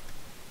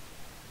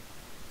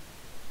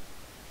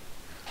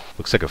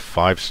 Looks like a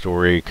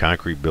 5-story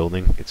concrete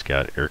building. It's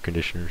got air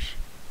conditioners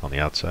on the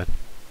outside.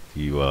 Do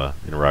you,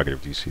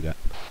 interrogative, do you see that?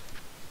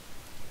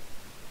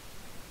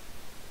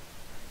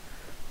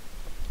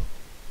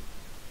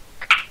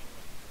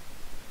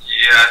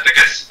 Yeah, I think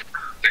I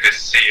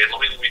see it.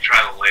 Let me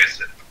try to lace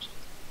it.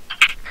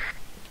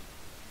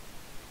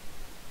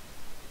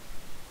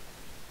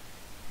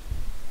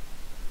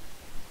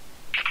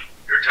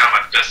 You're talking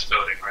about this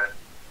building, right?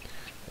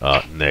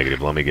 Negative.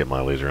 Let me get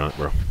my laser on it,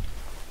 bro.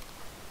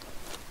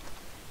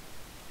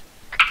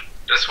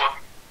 This one?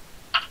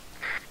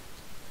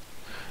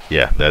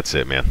 Yeah, that's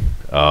it, man.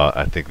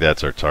 I think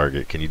that's our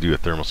target. Can you do a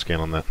thermal scan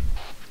on that?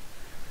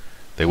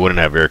 They wouldn't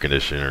have air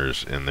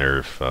conditioners in there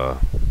if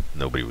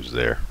nobody was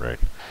there, right?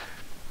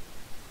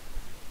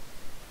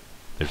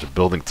 There's a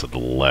building to the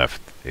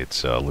left.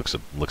 It's looks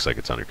like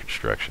it's under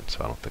construction,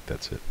 so I don't think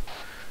that's it.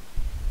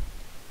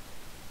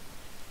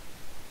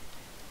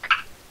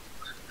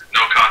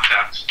 No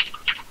contacts.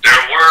 There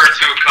were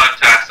 2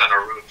 contacts on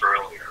our roof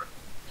earlier.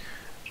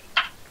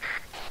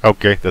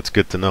 Okay, that's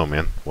good to know,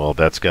 man. Well,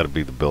 that's got to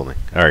be the building.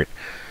 All right,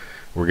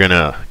 we're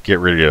gonna get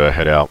ready to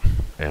head out,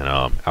 and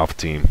Alpha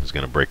Team is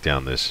gonna break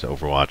down this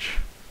Overwatch.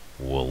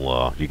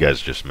 We'll you guys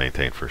just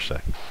maintain for a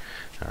sec.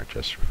 All right,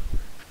 Jester,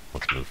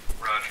 let's move.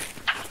 Roger.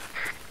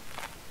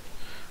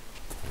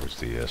 Where's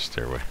the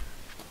stairway?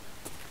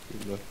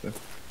 Left there.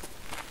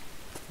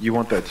 You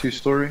want that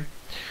 2-story?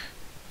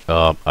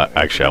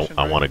 Actually, condition,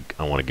 I right?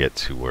 want to get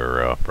to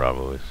where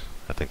Bravo is.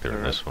 I think they're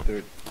in this one.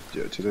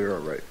 Yeah, to their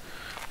right.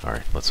 All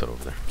right, let's head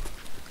over there.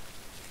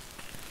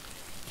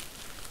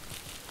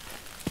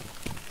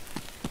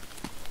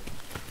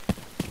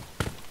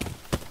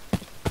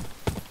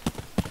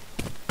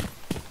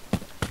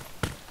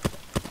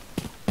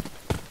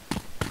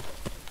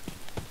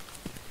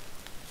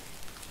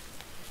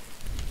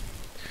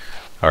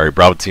 All right,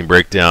 Bravo Team,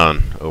 break down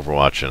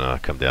Overwatch and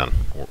come down.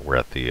 We're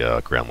at the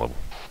ground level.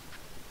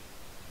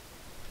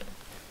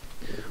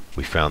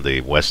 We found the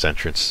west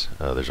entrance.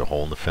 There's a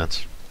hole in the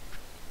fence.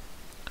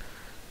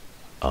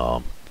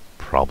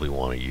 Probably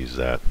want to use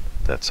that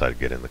side to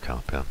get in the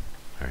compound.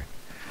 All right,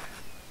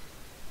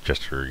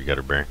 Jester, you got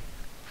her bearing?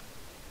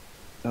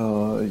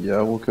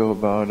 Yeah, we'll go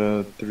about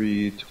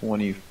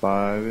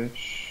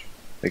 325-ish,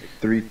 like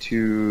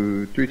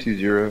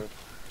 320.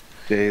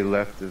 Day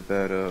left of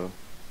that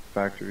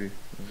factory, or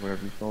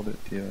whatever you called it.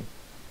 Yeah,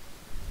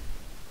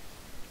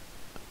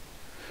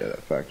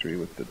 that factory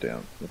with the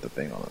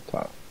thing on the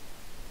top.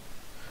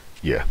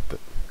 Yeah,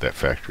 that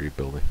factory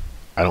building.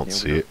 I don't Yeah,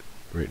 see it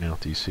right now.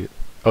 Do you see it?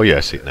 Oh yeah,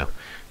 I see it now.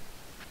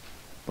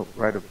 Oh,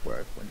 right up where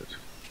I pointed.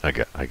 I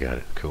got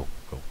it. Cool.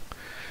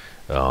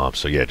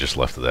 So yeah, just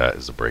left of that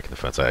is the break in the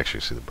fence. I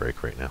actually see the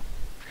break right now.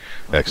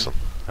 Okay. Excellent.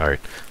 All right,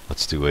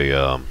 let's do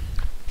a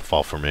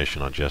fall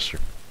formation on Jester.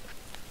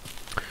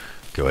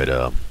 Go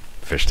ahead,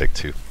 fish take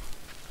 2.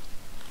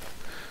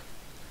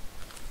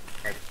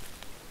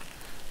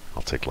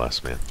 I'll take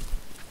last man.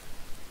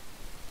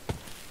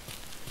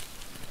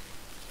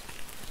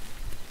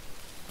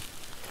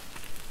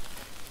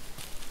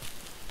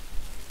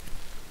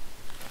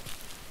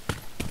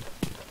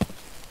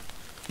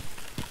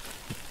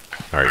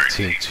 All right,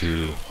 team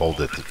 2, hold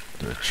at the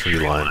tree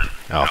line.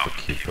 Alpha,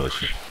 keep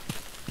pushing.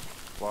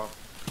 Wow.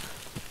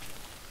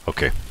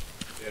 Okay.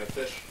 Yeah,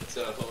 fish. It's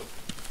hold.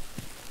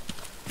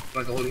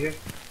 Want to hold here?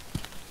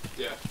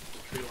 Yeah, the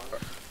tree line.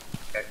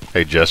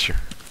 Hey, Jester.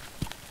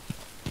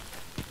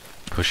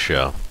 Push.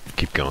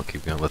 Keep going.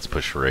 Let's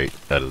push right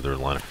out of their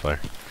line of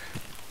fire.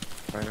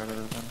 Right out of the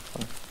line of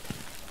fire.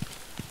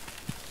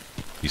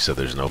 You said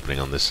there's an opening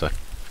on this side.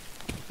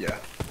 Yeah.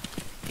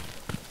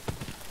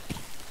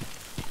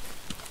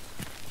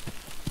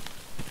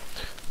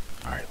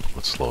 All right,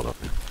 let's slow it up,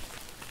 man.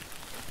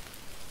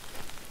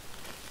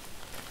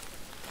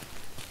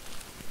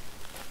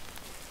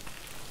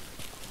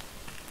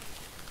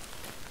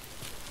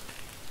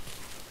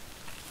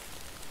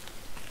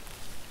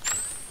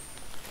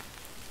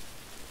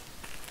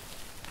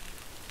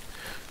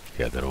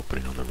 Yeah, that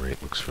opening on the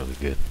right looks really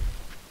good.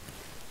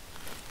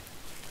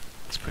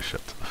 Let's push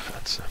up to the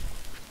fence then.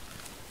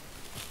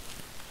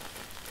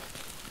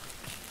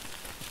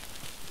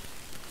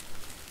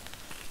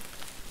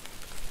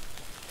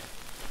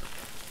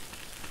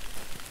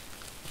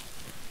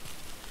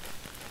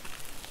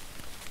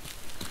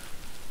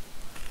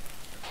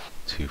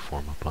 Two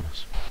form up on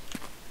us.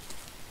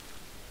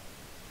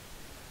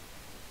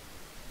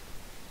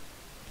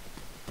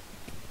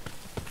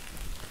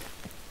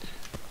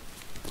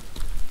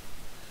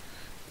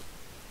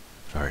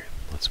 Alright,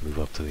 let's move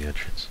up to the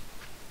entrance.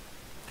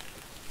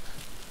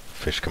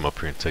 Fish, come up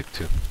here and take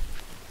 2.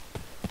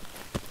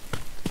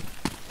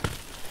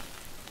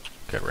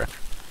 Get wrecked.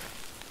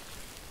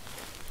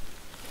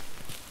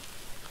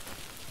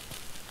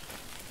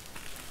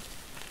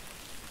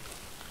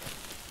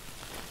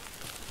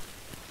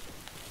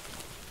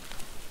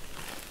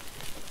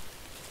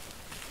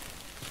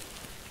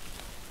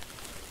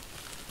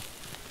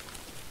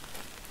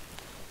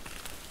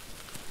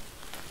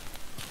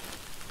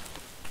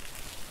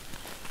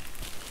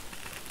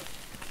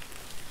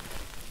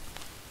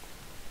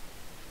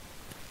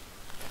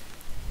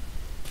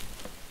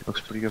 Looks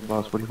pretty good,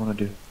 boss. What do you want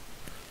to do?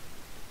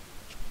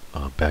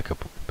 Back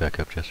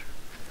up, Jester.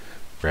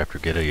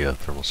 Raptor, get a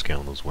thermal scan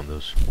on those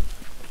windows.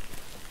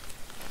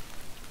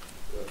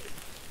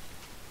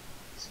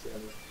 Scanner.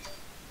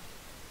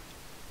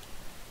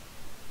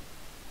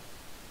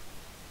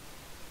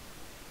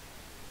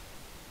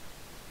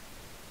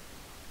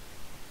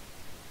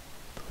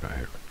 Thought I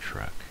heard a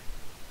truck.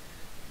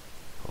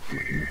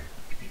 Hopefully.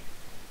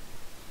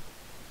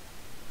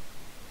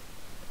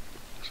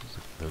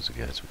 Those are the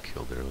guys we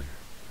killed earlier.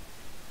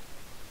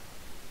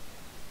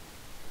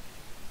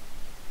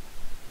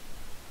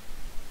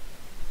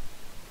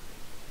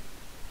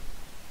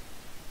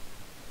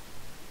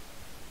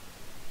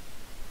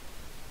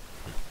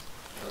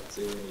 Not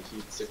seeing any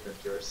heat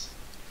signatures.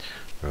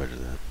 Roger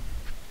that.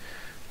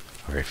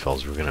 Alright,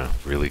 fellas, we're gonna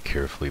really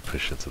carefully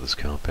push into this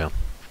compound.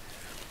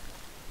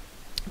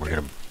 We're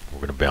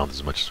gonna bound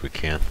as much as we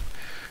can.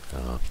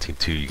 Team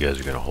 2, you guys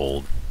are gonna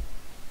hold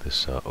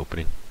this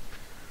opening.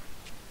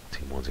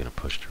 Team 1's gonna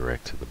push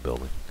direct to the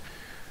building.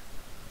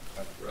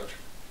 Roger.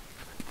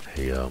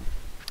 Hey,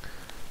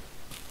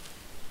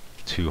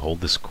 2,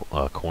 hold this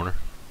corner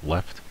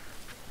left.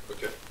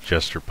 Okay.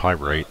 Jester, pie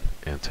right,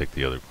 and take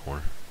the other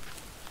corner.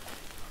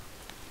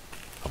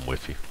 I'm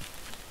with you.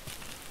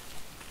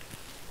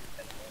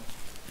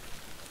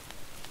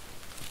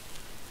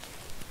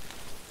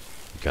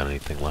 You got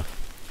anything left?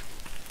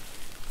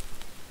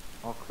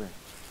 All clear.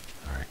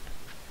 Alright.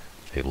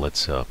 Hey,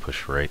 let's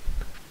push right.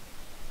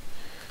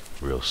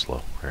 Real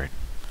slow, alright?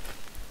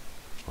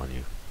 On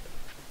you.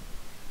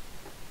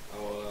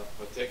 I'll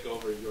take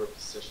over your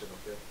position,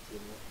 okay?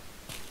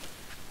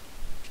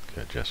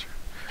 Good, Jester.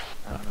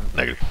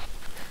 Negative.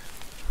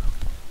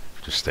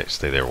 Just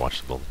stay there,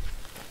 watch the building.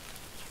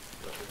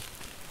 Roger.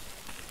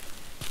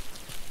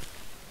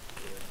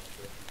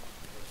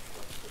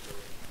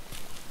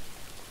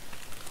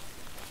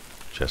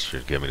 Jester,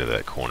 get me to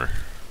that corner.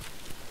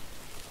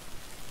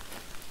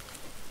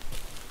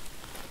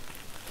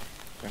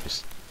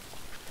 Just,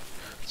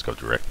 let's go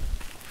direct.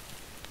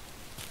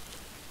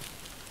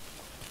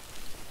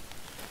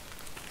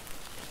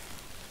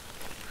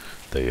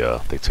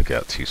 They took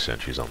out 2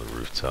 sentries on the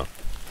rooftop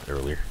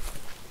earlier.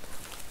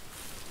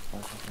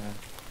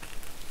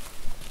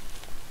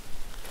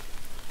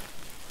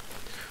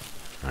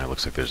 Alright,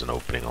 looks like there's an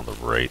opening on the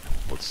right.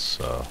 Let's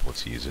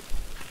use it.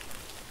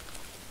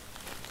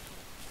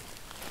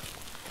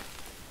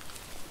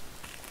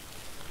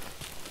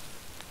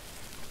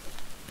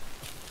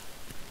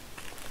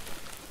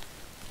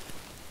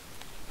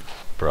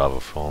 Bravo,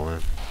 fall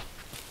in.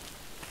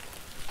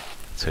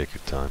 Take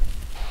your time.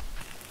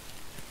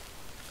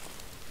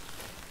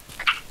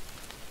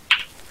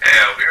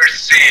 Yeah, we were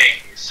seeing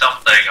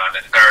something on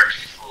the 3rd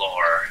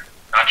floor.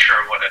 Not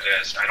sure what it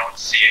is. I don't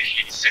see a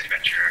heat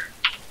signature.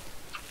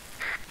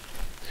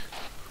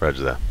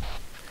 Roger that.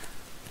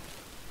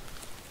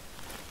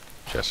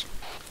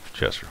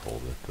 Chester,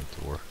 hold it, the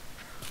door.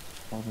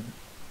 Holding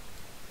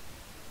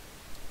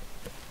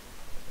it.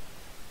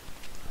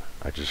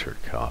 I just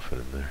heard coughing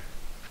in there.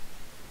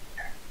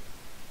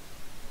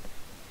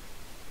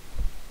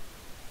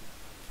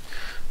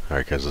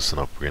 Alright guys, listen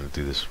up. We're going to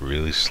do this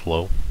really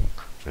slow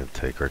and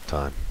take our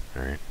time.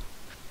 Alright.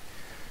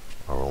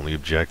 Our only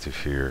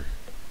objective here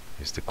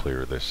is to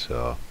clear this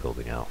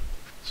building out.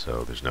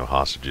 So there's no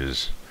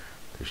hostages.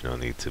 There's no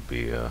need to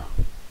be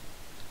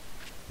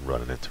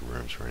running into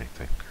rooms or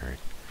anything. Alright.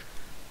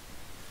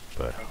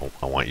 But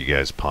I want you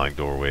guys pawing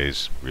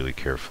doorways really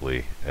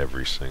carefully.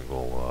 Every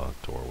single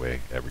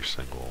doorway, every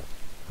single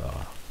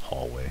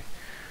hallway.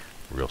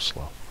 Real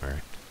slow.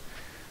 Alright.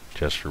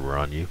 Jester, we're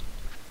on you.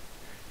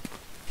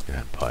 Go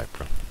ahead and pipe,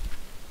 bro.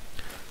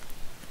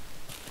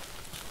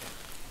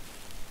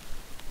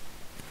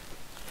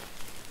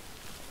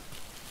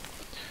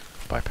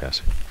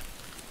 Bypassing.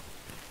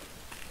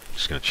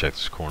 Just gonna check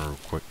this corner real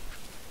quick.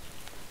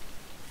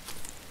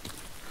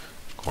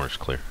 Corner's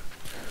clear.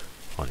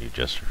 On you,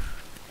 Jester.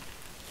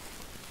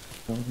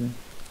 Holding.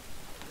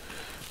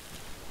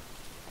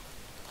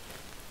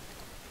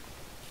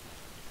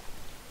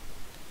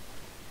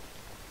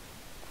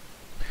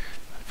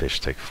 Fish,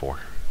 take 4.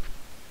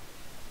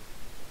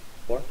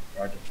 4?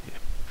 Roger. Yeah.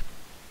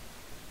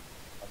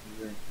 I'll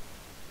be there.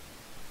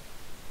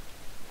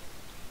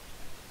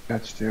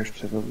 Got stairs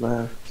to the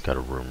left. Got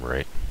a room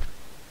right.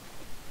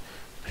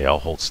 Hey, I'll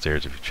hold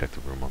stairs if you check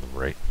the room on the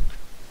right.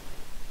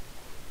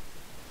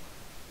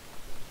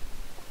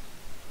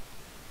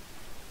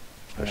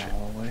 In the Push it.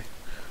 hallway.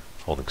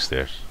 Holding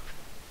stairs.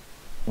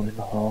 One in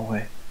the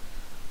hallway.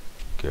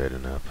 Good,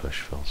 and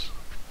push, Phils.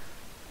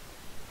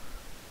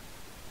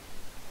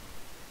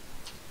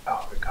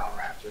 Oh, we got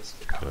wrap. Just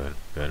Go ahead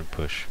and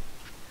push.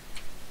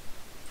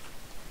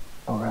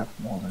 I'll wrap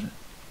more in it.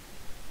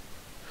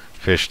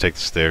 Fish, take the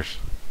stairs.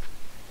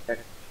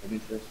 Okay, what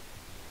is this?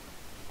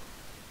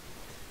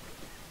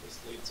 this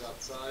leads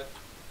outside.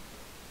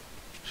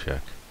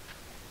 Check.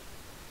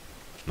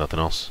 Nothing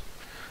else?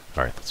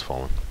 Alright, let's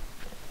fall in.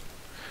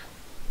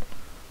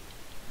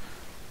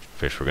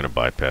 Fish, we're gonna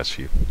bypass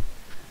you.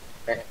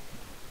 Okay.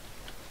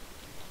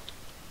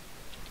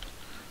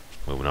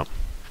 Moving up.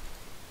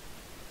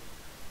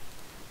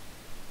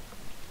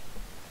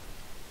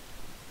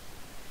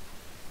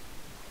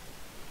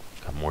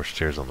 more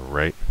stairs on the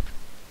right.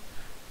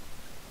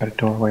 Got a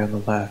doorway on the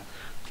left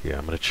Yeah,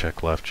 I'm gonna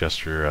check left.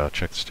 Jester,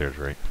 check the stairs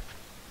right.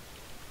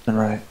 and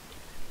right.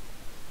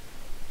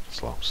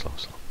 Slow, slow,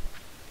 slow.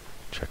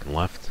 Checking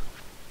left.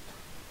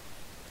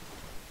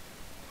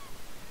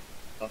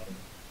 Nothing.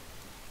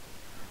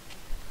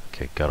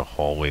 Okay, got a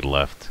hallway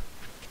left.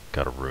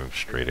 Got a room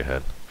straight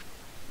ahead.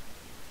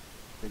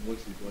 Big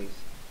voices, boys.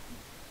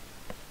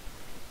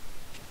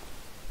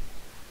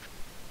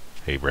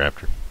 Hey,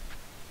 Raptor.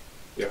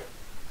 Yeah.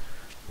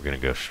 We're gonna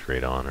go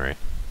straight on, right?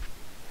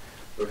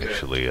 Okay.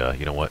 Actually,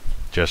 you know what?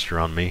 Jester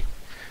on me.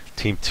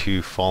 Team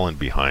 2 falling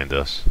behind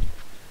us.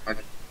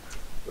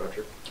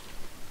 Roger.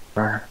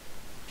 Burner.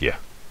 Yeah.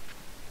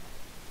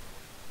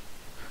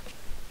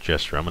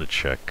 Jester, I'm gonna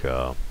check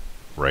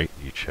right.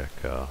 You check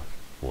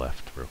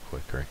left real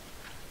quick, right?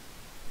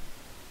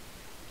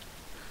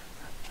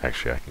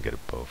 Actually, I can get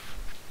it both.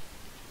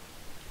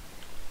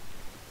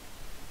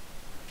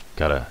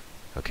 Got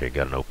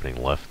an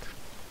opening left.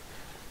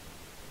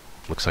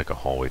 Looks like a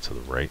hallway to the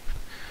right.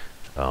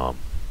 I'm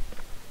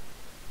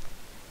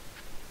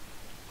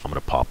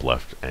gonna pop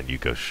left, and you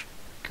go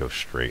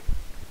straight.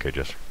 Okay,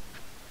 Jester.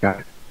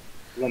 Got it.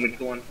 You want me to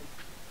go on?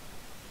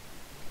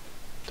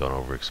 Don't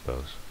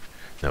overexpose.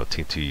 No,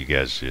 Team 2, you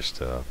guys just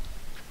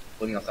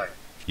Looking outside.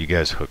 you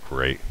guys hook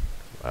right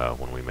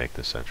when we make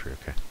this entry.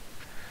 Okay.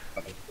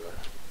 Okay.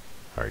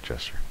 All right,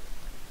 Jester.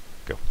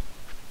 Go.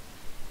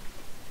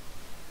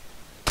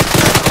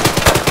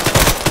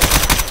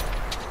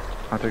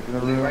 Contact in the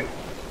Building room. right.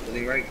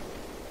 Building right.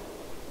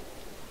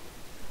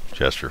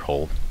 Jester,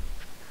 hold.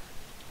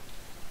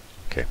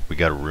 Okay, we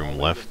got a room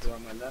left. Door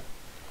on my left.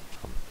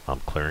 I'm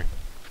clearing.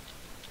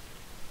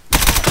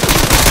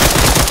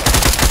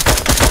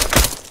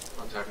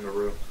 Contacting the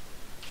room.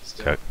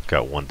 Still.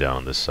 Got one down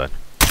on this side.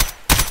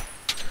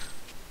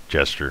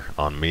 Jester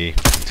on me.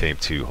 Team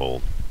 2,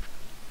 hold.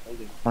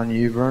 Holding. On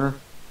you, Burner.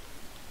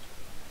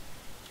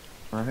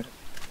 Right.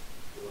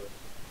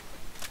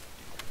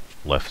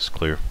 Left is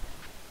clear.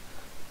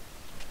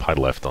 Pie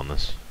left on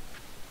this.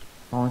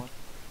 On. Hey,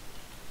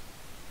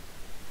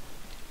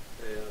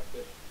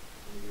 Fish,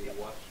 can you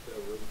watch the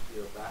room to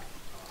your back?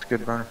 It's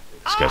good, Burner.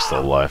 This guy's still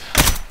alive.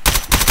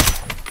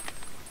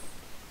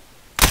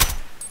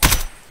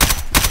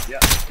 Yeah.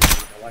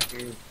 I want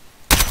you.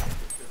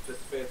 Just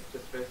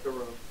face the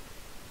room.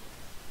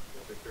 I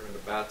think you're in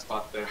a bad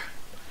spot there.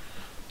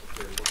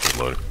 Okay, look.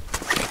 Loaded.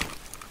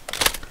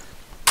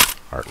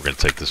 Alright, we're gonna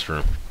take this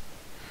room.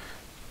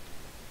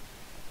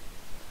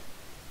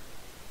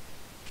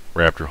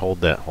 Raptor,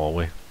 hold that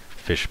hallway.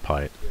 Fish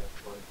pie it. Yeah,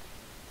 fine.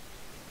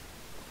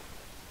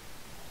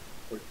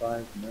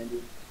 45,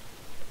 90.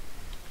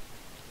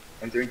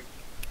 M3.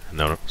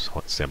 No,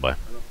 stand by.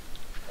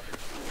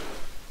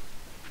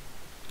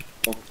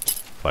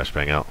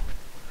 Flashbang out.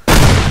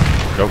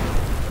 Go.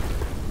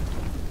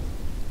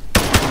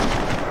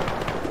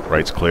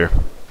 Right's clear.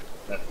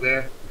 That's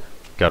clear.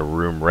 Got a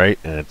room right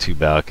and 2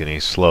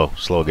 balconies. Slow,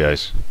 slow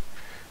guys.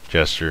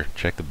 Jester,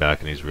 check the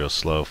balconies real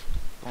slow.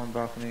 On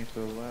balcony to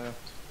the left.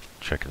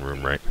 Checking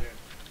room right.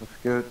 Looks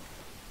good.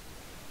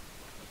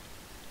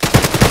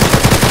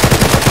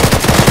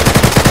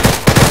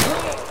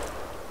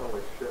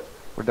 Holy shit.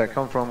 Where'd that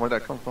come from? Where'd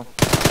that come from?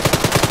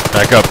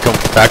 Back up, come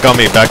back on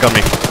me, back on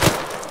me.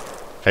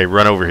 Hey,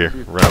 run over here,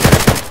 run over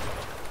here.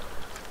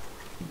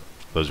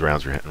 Those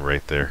rounds are hitting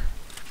right there.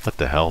 What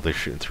the hell? They're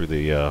shooting through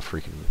the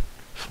freaking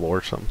floor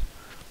or something?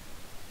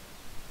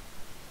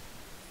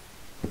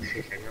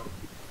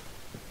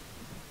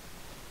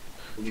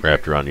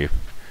 Raptor on you.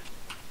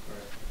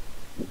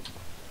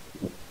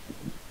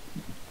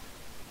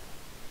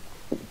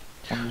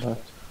 On the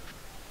left.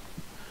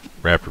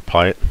 Raptor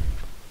pie it.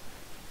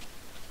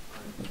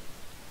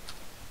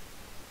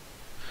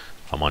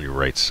 I'm on your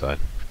right side.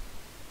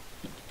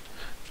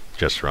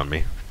 Just run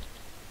me.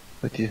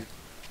 With you.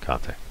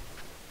 Contact.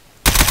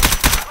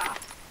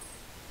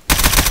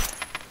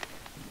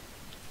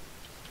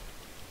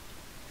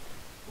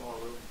 Small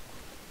room.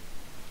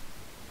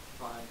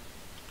 Fine.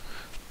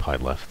 Pie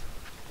left.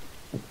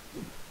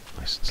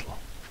 Nice and slow.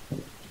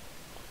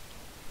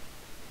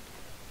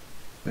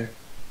 There.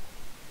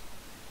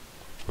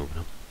 Moving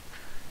up.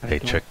 Got a Hey,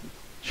 door.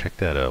 check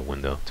that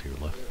window to your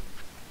left.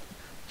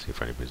 See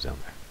if anybody's down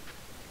there.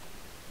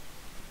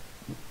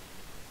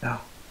 No.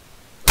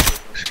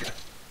 Looks good.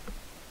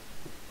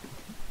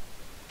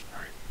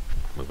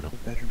 Moving up.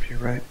 Bedroom to your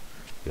right.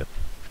 Yep.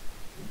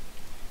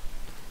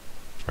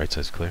 Right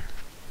side's clear.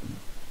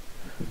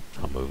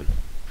 I'm moving.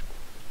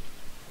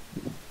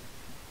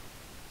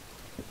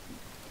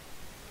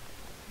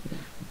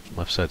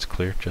 Left side's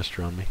clear.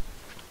 Gesture on me.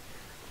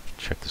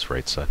 Check this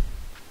right side.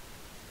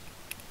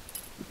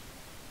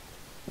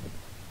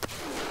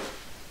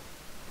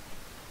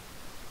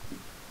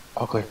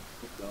 All clear.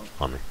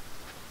 On me.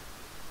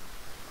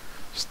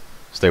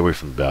 Stay away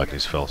from the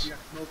balconies, fellas. You got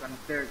smoke on the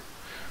stairs.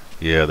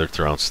 Yeah, they're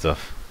throwing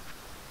stuff.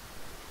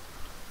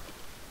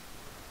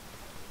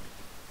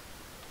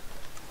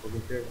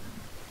 Looking stairs.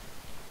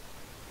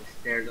 The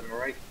stairs on the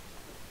right.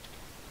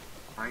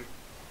 Fine.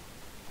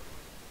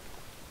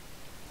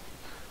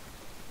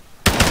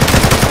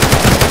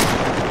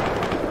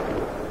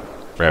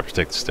 Raptor,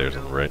 take the stairs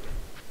on the right.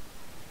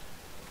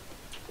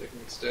 Taking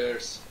the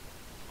stairs.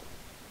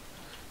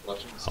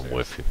 Watching the stairs. I'm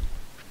with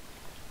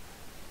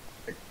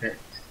you.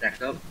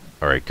 Stacked up.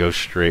 Alright, go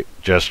straight.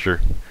 Gesture.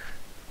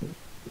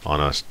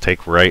 On us.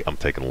 Take right. I'm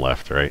taking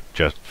left, right?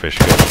 Just fish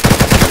go. He's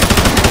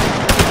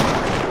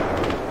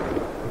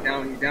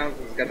down.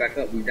 He's got back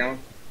up. He's down.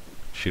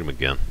 Shoot him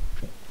again.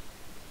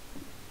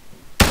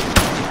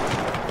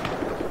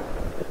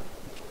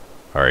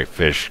 Alright,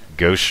 fish.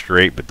 Go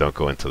straight, but don't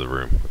go into the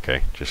room,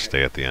 okay? Just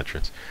stay at the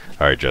entrance.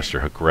 Alright, Jester,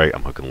 hook right.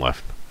 I'm hooking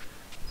left.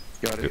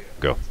 Got it.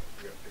 Go.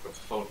 We're gonna pick up the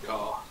phone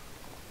call.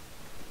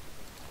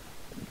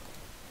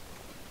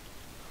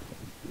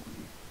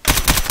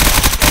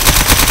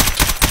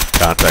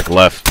 Contact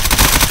left.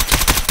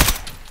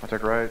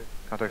 Contact right.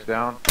 Contact's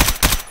down.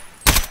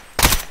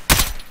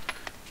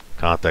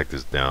 Contact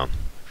is down.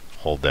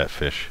 Hold that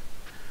fish.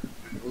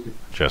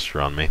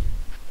 Jester on me.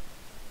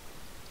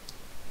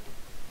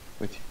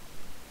 With you.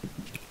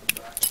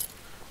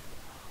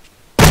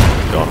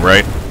 Going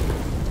right.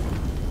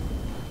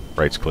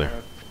 Right's clear.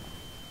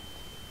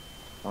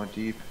 Going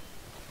deep.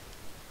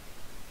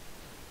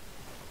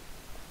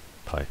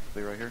 Pie.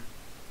 Clear right here.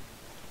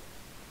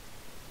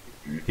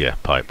 Yeah,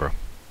 pie, bro.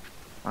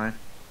 Fine.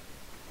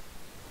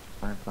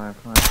 Fine.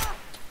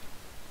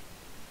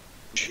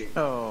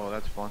 Oh,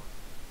 that's fun.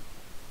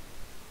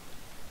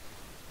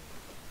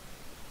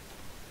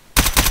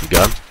 You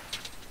got him?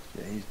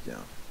 Yeah, he's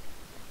down.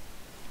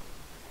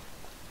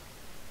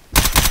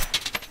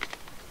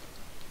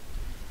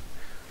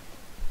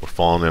 We're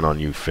falling in on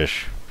you,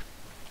 fish.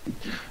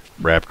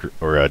 Raptor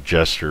or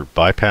Jester,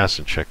 bypass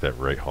and check that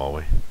right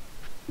hallway.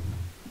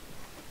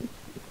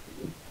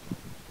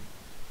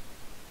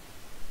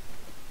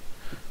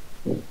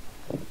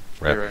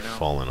 Raptor right now.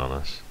 falling on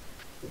us.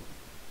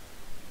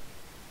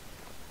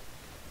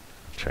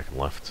 Checking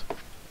left.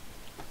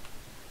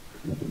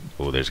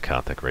 Oh, there's a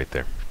contact right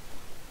there.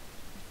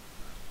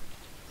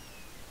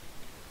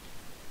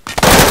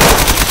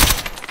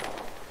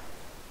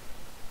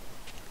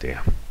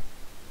 Damn.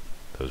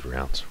 Those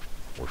rounds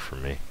were for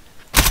me.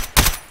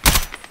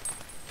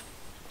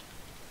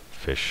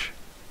 Fish.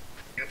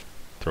 Yep.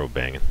 Throw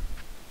banging.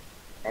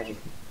 Roger.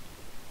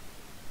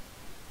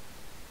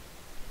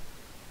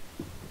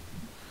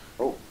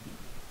 Oh.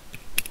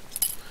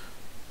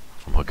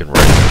 I'm hooking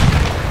right.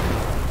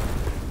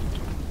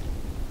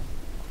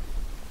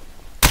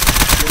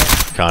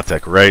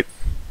 Contact right.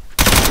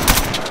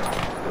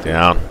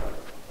 Down.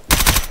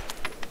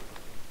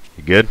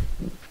 You good?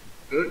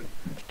 Good.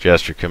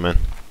 Jester, come in.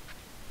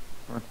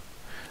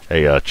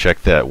 Hey,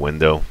 check that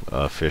window,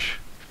 fish.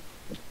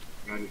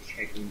 I'm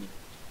checking.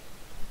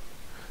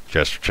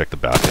 Jester, check the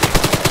balcony.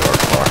 Dark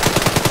bar.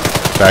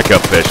 Back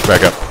up, fish.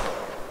 Back up.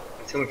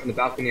 It's coming from the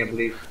balcony, I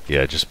believe.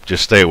 Yeah, just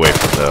stay away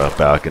from the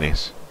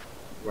balconies.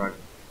 Right.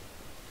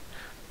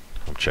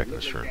 I'm checking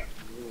this room.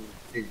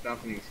 This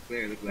balcony is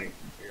clear. Look like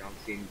I don't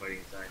see anybody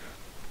inside.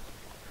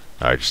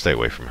 Alright, just stay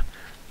away from it.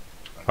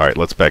 Alright,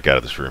 let's back out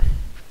of this room.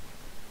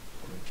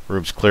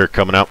 Room's clear,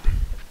 coming out.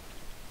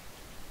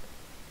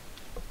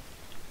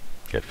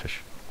 Get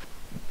fish.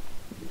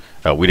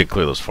 Oh, we didn't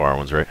clear those far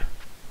ones, right?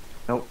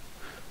 Nope.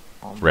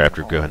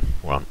 Raptor, go ahead.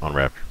 We're on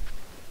Raptor.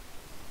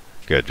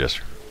 Good,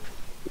 Jester.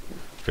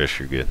 Fish,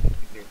 you're good.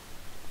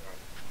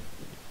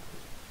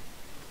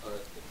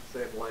 Alright, it's the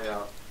same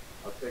layout.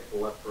 I'll take the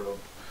left room.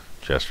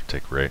 Jester,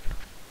 take right.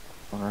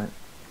 Alright.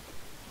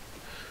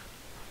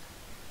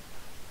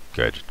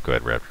 Go ahead,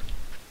 Raptor.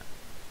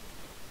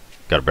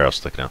 Got a barrel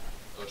sticking out.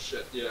 Oh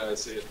shit, yeah, I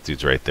see it.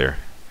 Dude's right there.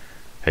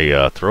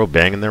 Hey, throw a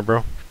bang in there,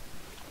 bro.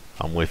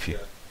 I'm with you.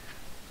 Yeah.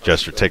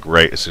 Jester, take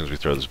right as soon as we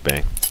throw this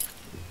bang.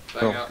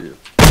 Bang out. Yeah.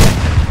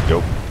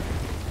 Go.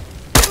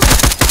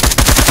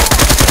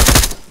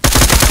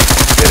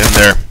 Get in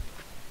there.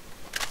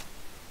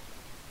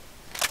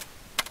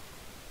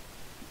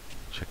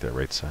 Check that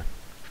right side.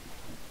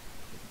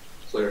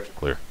 Clear.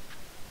 Clear.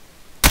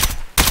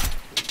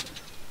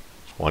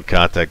 One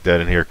contact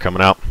dead in here,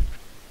 coming out.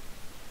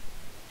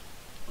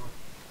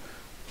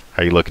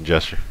 How you looking,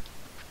 Jester?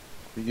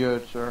 Be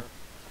good, sir.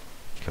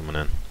 Coming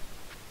in.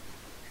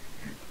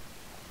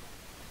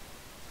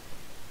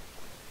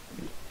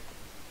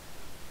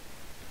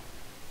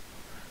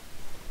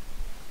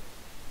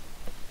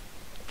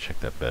 Check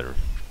that bedroom.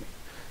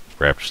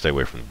 Raptor, stay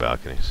away from the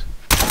balconies.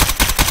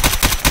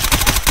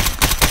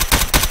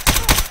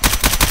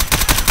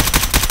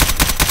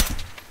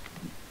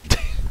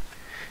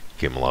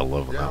 Give him a lot of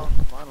love on that Down,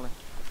 one. finally.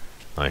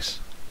 Nice.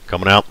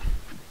 Coming out.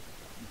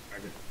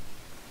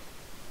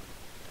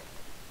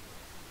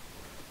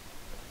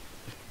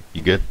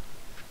 You good?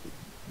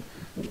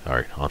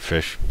 Alright, on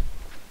fish.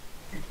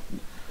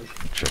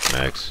 Check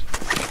mags.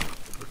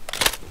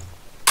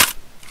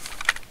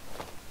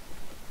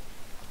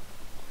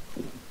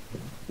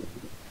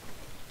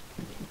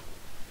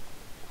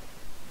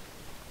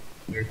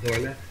 There's door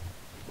left.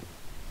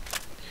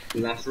 The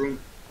last room.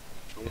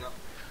 Coming up.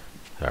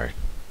 Alright.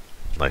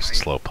 Nice and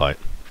slow pipe.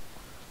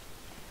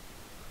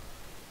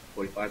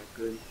 45 is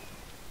good.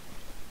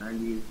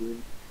 90 is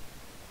good.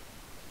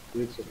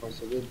 Good, so far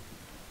so good.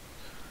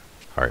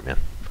 Alright, man.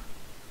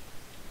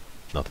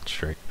 Nothing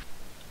straight.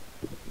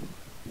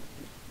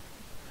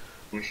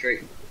 Going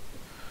straight.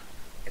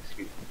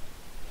 Execute.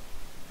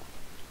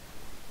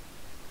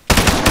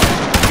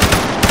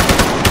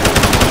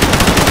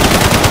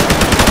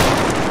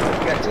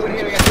 We got two in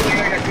here, we got two in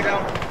here, we got two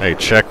down. Hey,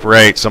 check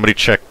right. Somebody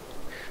check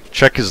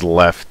his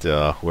left,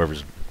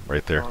 whoever's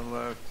right there. On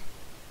left.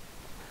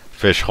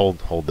 Fish, hold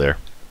there.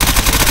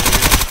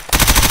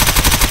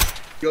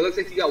 Yo, looks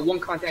like you got one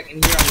contact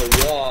in here on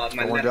the wall on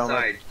my One left down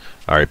side.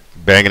 Alright,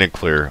 banging and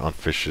clear on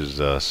Fish's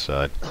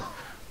side.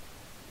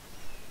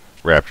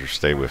 Raptors,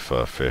 stay with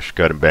Fish.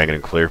 Go ahead and banging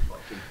and clear.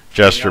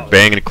 Jester,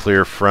 banging and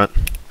clear front.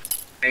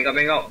 Bang up,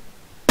 bang up.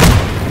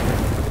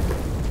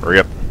 Hurry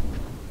up.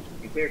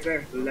 Clear,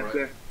 clear. To the left,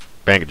 clear.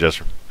 Bang it,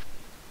 Jester.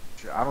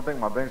 I don't think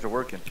my bangs are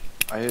working.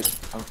 I hit.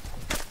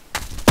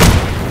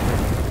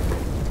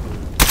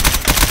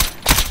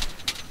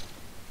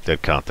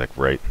 Dead contact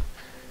right.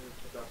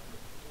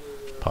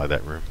 Probably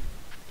that room.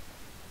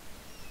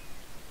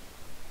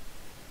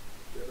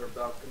 The other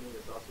balcony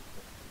is also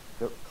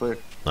Yep, clear.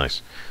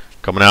 Nice.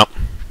 Coming out.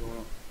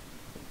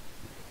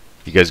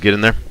 You guys get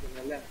in there? To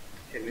the left.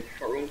 Okay, this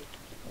short room.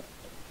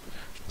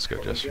 Let's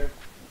go, Jester. Here.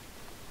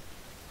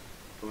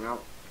 Going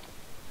out.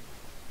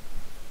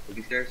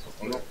 Looking stairs.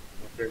 Oh no.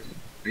 Upstairs.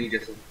 I need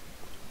Jester.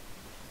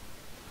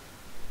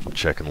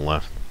 Checking the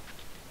left.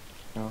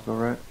 I'll go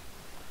right.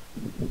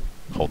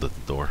 Hold at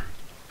the door.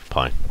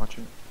 Pine.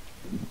 Watching.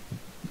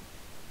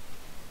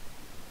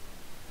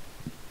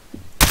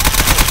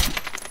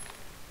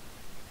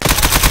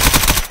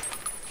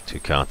 Two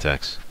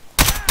contacts.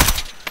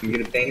 You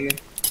gonna bang me?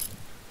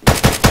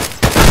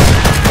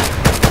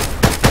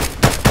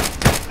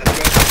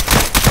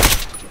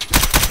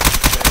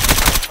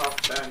 top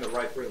and the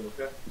right room,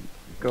 okay?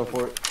 Go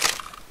for it.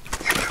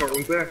 Short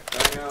room clear.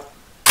 Bang out.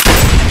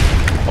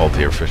 Hold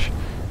here, Fish.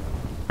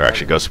 Or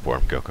actually, go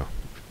support him. Go.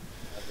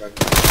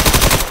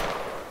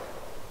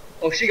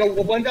 Oh, she got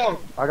one down.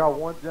 I got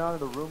one down in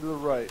the room to the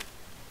right.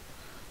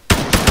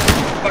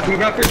 Fuck, we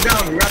Raptors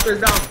down. We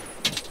Raptors down.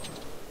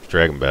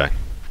 Drag him back.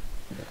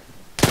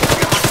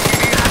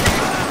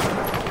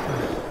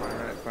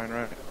 Fine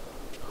right.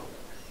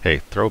 Hey,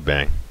 throw a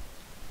bang.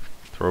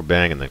 Throw a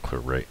bang and then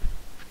clear right.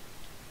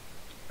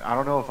 I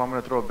don't know if I'm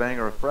gonna throw a bang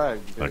or a frag.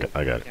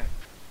 I got it.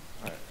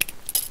 Alright.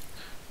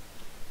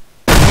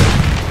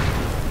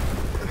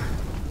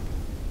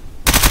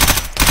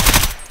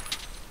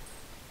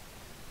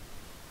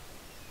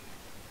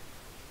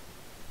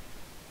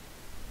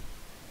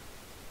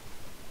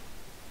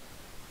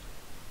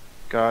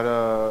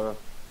 Got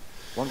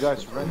one guy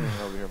surrendering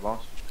over here,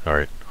 boss.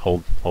 Alright,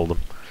 hold him.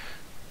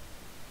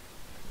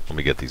 Let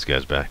me get these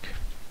guys back.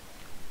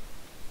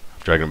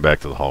 Drag them back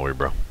to the hallway,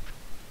 bro.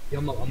 Yeah,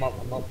 I'm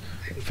up.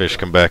 Fish,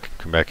 come back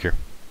here.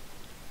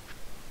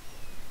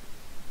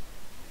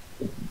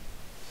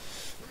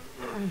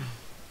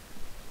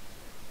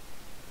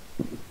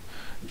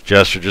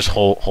 Jester, just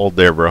hold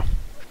there, bro.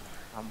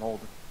 I'm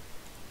holding.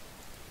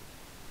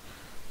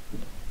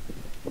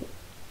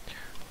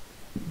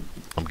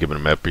 I'm giving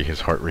him epi.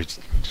 His heart rate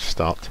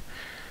stopped.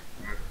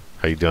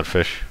 How you doing,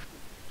 Fish?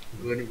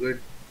 Good.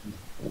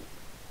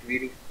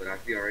 Meeting, but I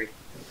feel alright.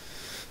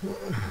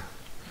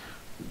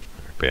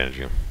 Bandage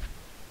him.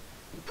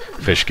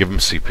 Fish, give him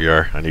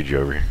CPR. I need you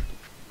over here.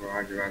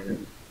 Roger.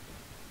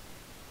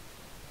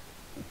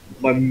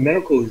 My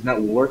medical is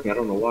not working. I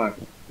don't know why.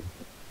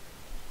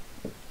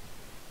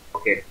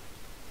 Okay.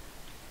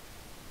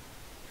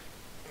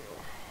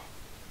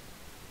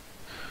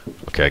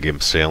 Okay, I give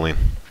him saline.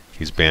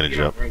 He's bandaged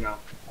up. Right now.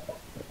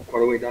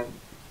 Quarter way done.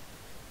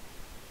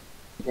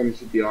 Let me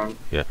CPR.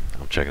 Yeah,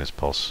 I'm checking his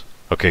pulse.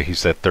 Okay,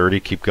 he's at 30.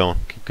 Keep going.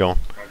 Roger.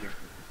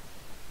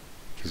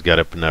 He's got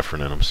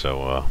epinephrine in him,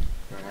 so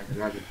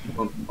Roger.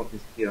 Pump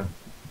his CPR.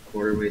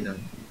 Quarter way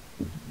done.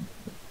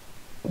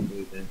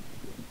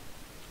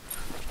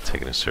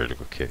 taking a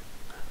surgical kit.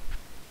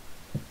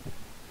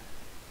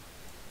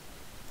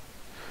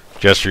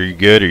 Jester, are you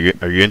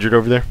good? Are you injured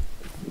over there?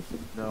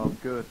 No, I'm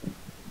good.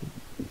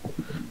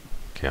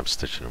 Okay, I'm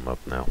stitching him up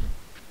now.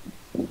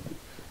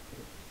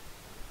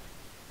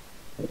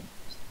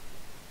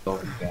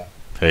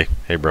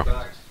 Hey, bro.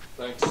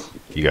 Thanks.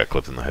 You got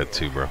clipped in the head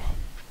too, bro.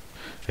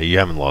 Hey, you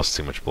haven't lost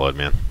too much blood,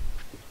 man.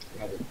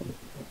 I'm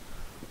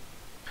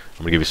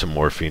gonna give you some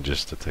morphine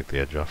just to take the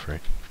edge off,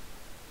 right?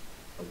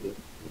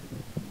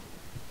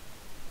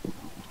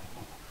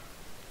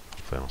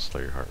 Hopefully I don't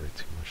slow your heart rate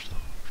too much, though.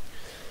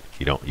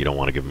 You don't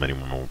want to give him any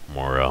more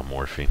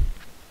morphine.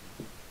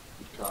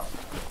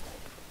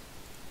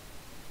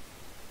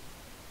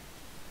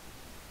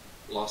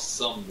 Lost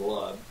some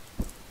blood.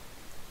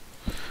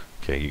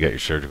 Okay, you got your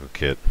surgical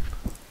kit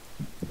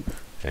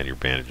and your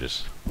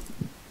bandages,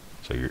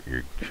 so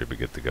you should be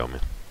good to go, man.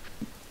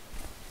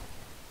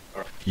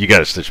 You got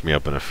to stitch me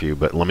up in a few,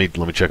 but let me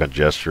check on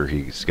Jester.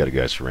 He's got a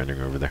guy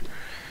surrendering over there.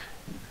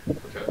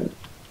 Okay.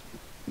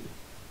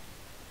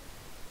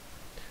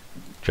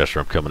 Jester,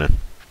 I'm coming in.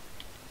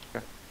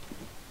 Okay.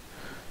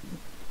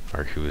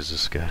 Alright, who is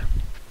this guy?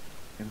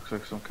 It looks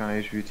like some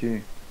kind of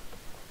HVT.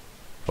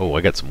 Oh,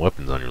 I got some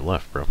weapons on your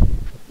left, bro.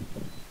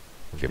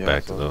 We'll get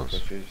back to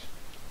those.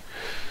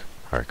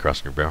 Alright,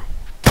 crossing your barrel.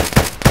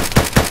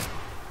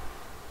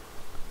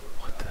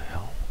 What the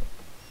hell?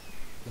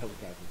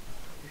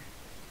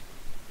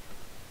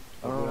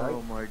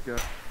 Oh my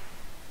god.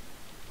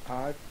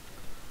 Hi.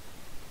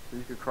 So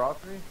you could cross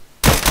me?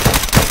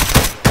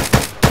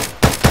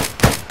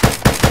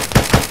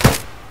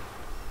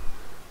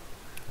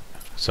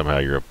 Somehow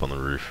you're up on the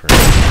roof, right?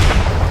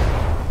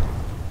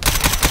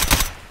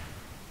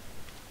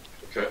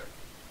 Okay.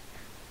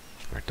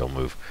 Alright, don't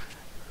move.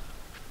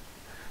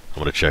 I'm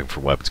gonna check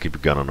for weapons. Keep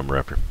your gun on them,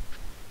 Raptor.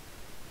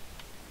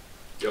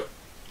 Yep.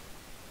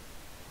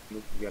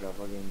 You got a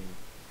fucking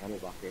ammo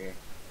box right here.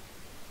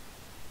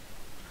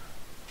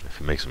 If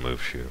he makes a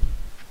move, shoot him.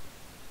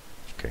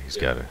 Okay, he's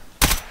got a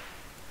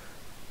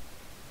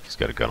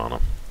gun on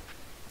him.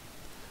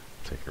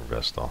 Take your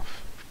vest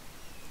off.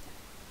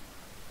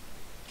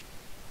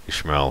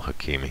 Ishmael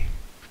Hakimi.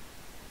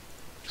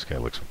 This guy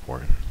looks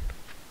important.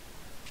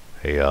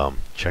 Hey,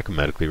 check him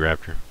medically,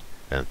 Raptor,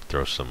 and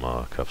throw some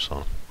cuffs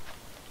on him.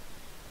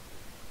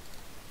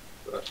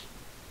 He's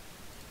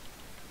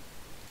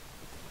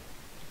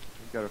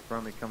got a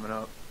friendly coming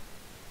up.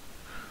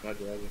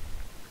 Roger, roger.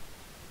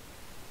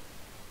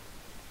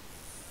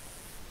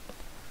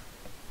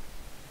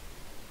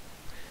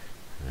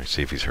 Alright,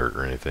 see if he's hurt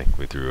or anything.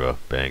 We threw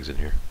bags in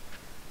here.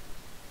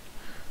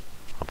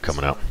 I'm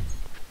coming out.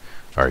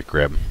 Alright,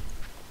 grab him.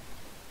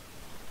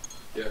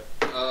 Yeah.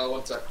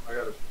 1 sec. I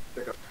gotta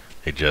pick up.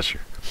 Hey,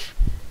 Jester.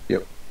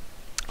 Yep.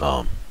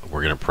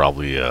 We're gonna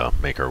probably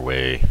make our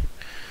way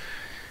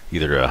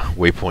either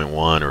Waypoint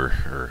 1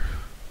 or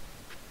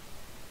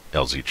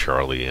LZ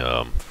Charlie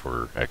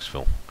for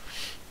exfil.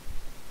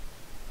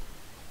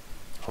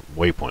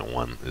 Waypoint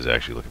 1 is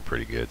actually looking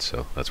pretty good,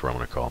 so that's where I'm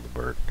gonna call the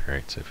bird.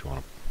 Alright, so if you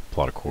want to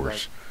plot a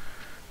course.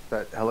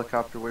 That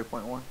helicopter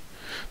waypoint 1?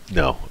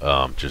 No,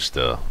 just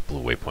blue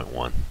Waypoint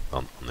 1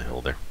 on the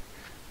hill there.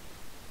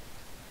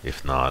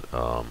 If not,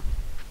 I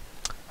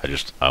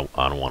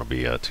don't want to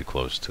be too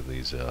close to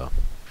these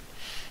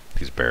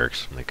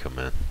barracks when they come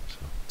in. So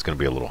it's going to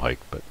be a little hike,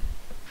 but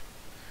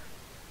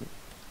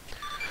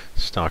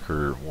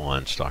Stalker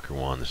 1,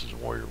 this is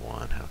Warrior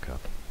 1, how come?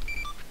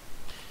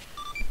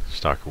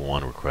 Stalker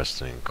 1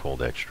 requesting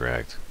cold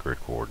extract,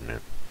 grid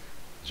coordinate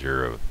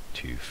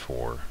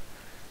 024029.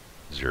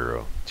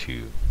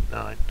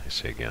 I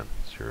say again,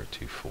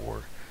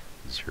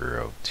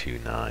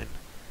 024029.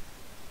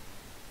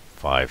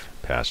 5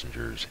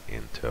 passengers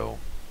in tow.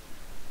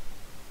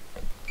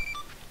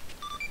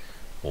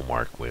 We'll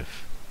mark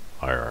with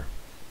IR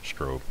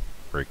strobe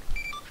break.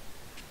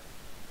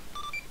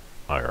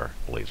 IR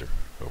laser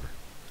over.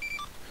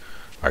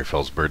 Alright,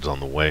 fellas, birds on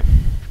the way.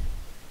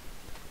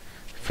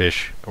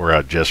 Fish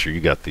or Jester,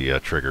 you got the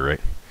trigger, right?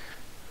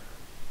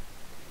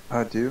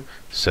 I do.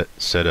 Set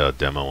a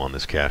demo on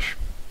this cache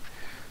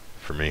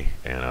for me,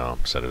 and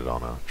set it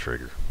on a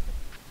trigger.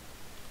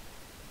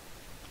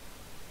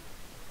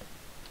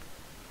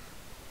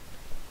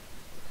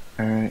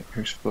 Alright,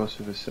 your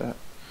explosive is set.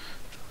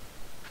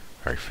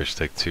 Alright, fish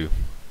take 2.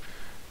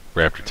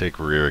 Raptor take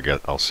rear.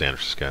 I'll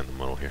sandwich this guy in the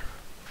middle here.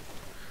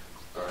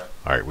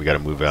 Alright, we gotta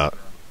move out.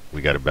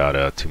 We got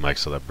about 2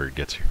 mics till that bird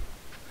gets here.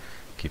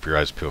 Keep your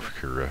eyes peeled for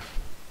crew ref.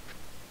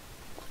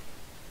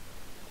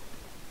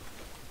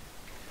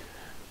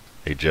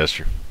 Hey,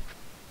 Jester.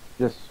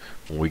 Yes.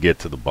 When we get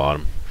to the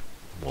bottom,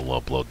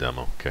 we'll blow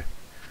demo, okay?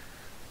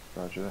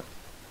 Roger that.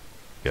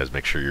 You guys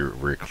make sure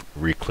you're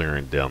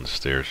re-clearing down the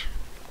stairs.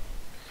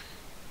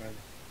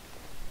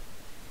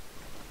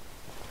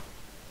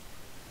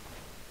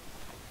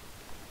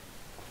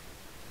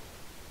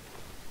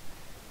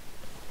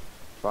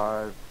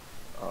 Five,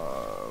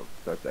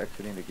 that's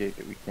exiting the gate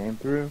that we came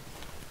through.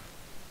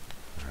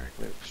 Alright.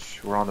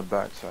 Which we're on the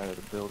back side of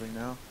the building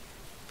now.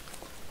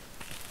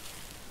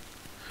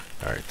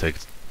 Alright, take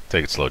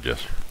it slow,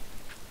 Jester.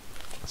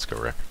 Let's go,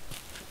 Rick.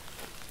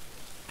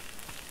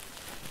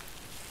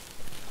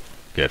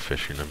 Get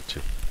fish, your number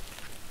 2.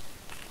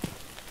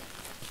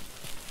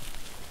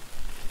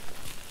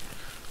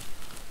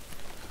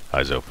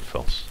 Eyes open,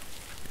 fellas.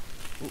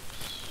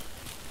 Oops.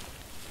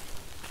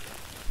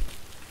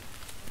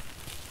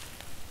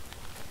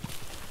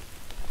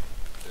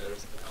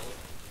 There's the heli.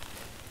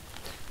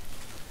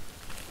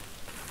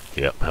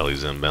 Yep,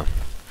 heli's inbound.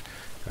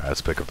 Alright,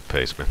 let's pick up the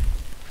pace, man.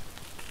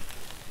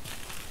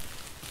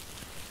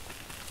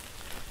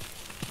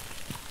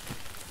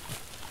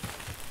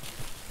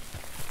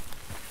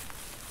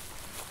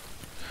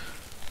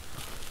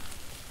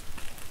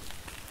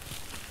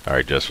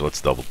 Alright, Jester,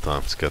 let's double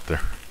time. Let's get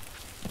there.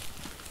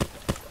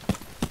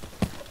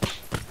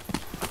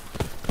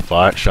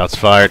 Shots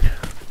fired.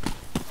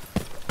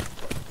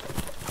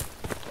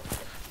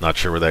 Not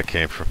sure where that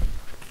came from.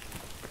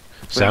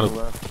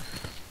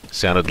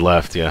 Sounded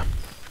left, yeah.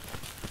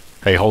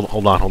 Hey,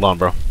 hold on,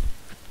 bro.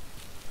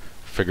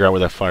 Figure out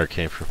where that fire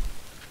came from.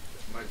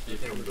 Might be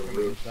from the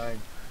roof.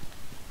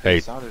 Hey,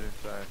 It sounded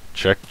inside.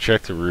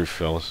 check the roof,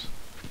 fellas.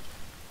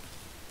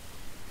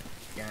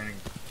 Scanning.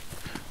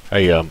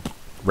 Hey,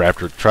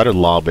 Raptor, try to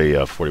lob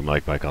a 40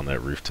 mic on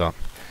that rooftop.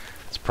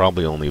 It's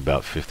probably only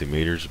about 50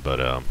 meters,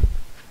 but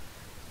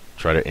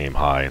try to aim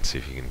high and see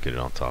if you can get it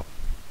on top.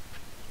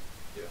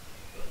 Yeah.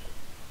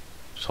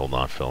 Just hold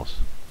on, fellas.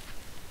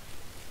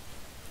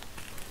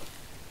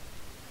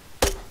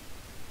 Too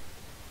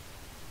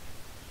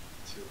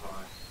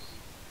high.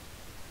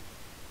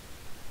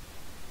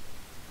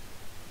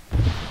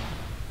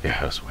 Yeah,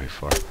 that's way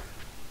far.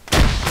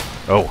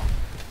 Oh,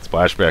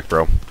 splashback,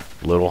 bro.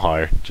 A little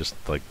higher, just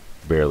like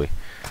barely.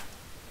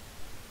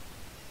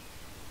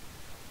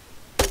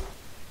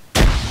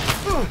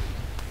 Oh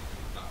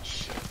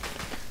shit.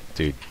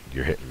 Dude,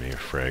 you're hitting me,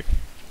 frag.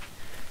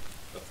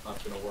 That's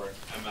not gonna work.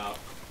 I'm out.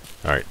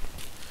 Alright,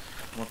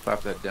 I'm gonna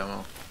clap that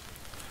demo.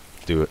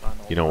 do it.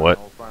 Final, You know what?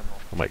 final.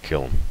 I might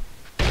kill him.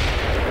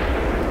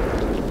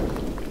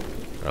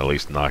 Or at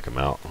least knock him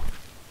out.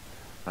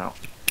 Ow.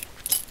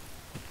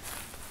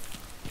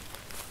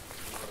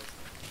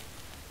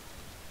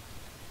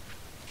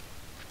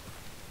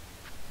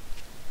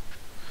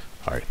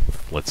 Alright,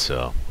 let's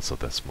let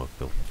that smoke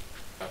build.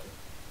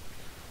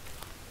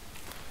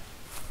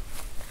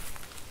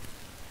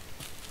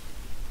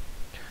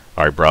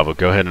 Alright, Bravo,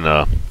 go ahead and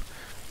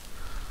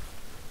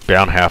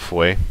bound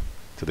halfway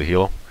to the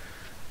heel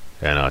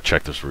and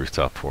check this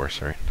rooftop for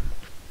us, alright?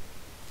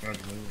 Right.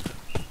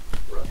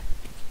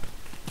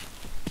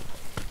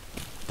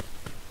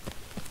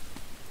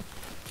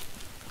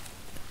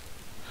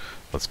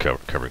 Let's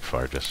covering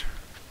fire, Jester.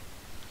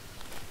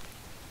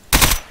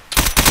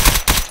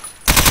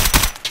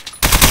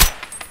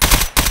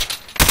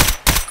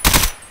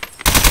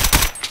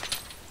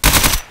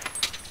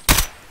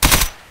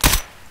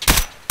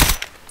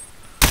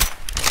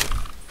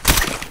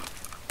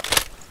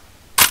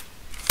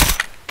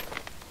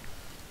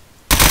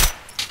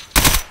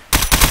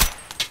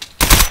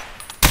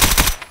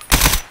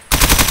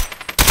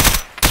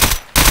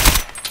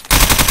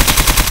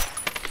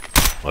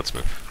 Let's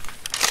move.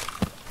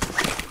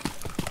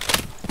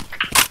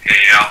 Hey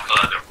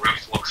Alpha, the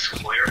roof looks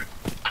clear.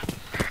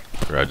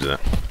 Roger that.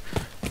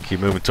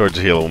 Keep moving towards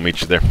the heel, we'll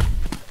meet you there.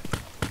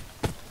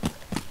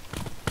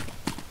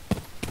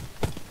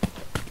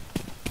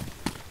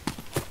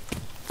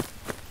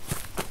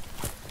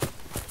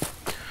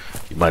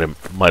 You might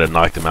have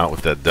knocked him out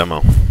with that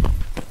demo.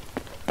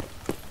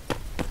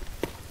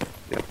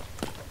 Yep.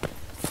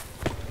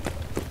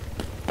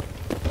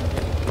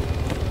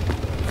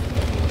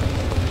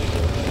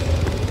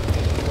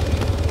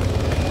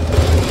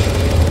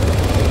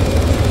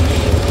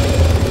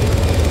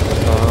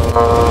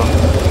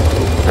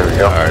 There we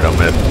go. Alright, I'm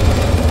in.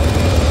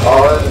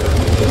 Alright,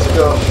 let's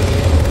go.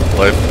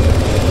 Life.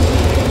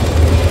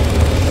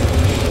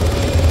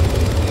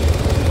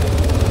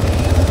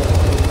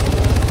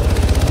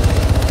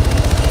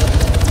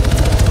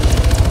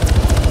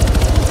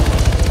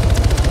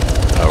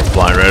 We're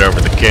flying right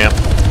over the camp.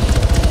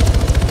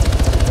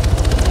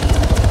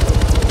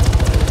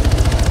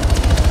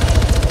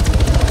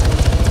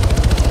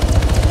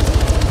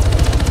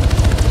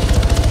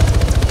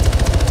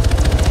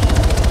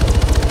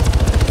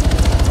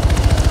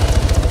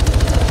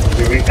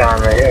 The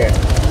recon right here.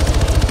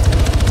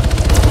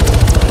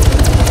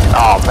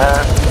 Oh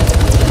man.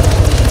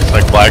 It's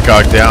like Black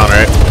Hawk Down,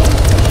 right?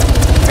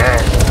 Man.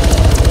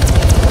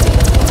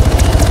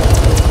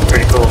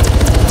 Pretty cool.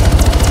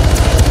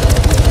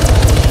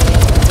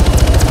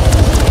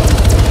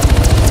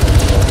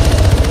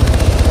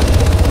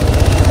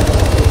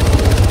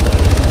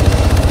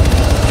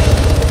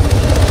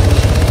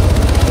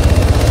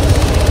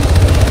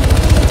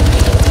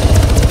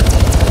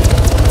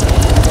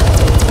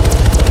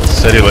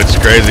 City looks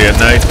crazy at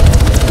night.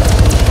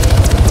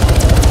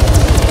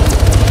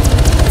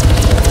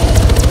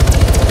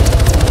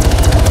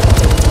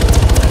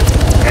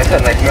 That's a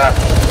nice map.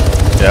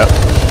 Yep.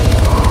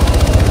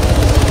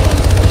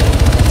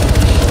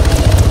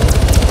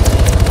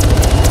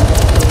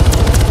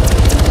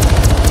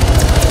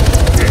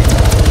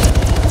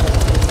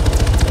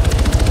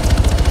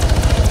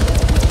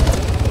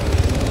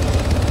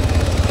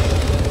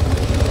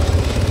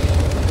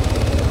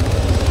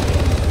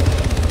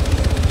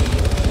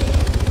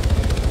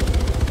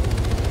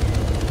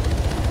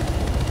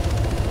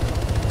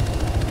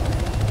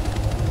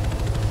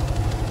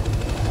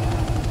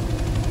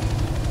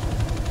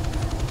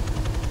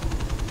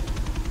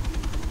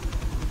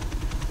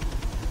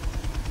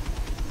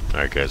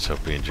 Alright guys,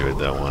 hope you enjoyed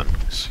that one.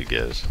 See you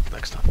guys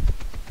next time.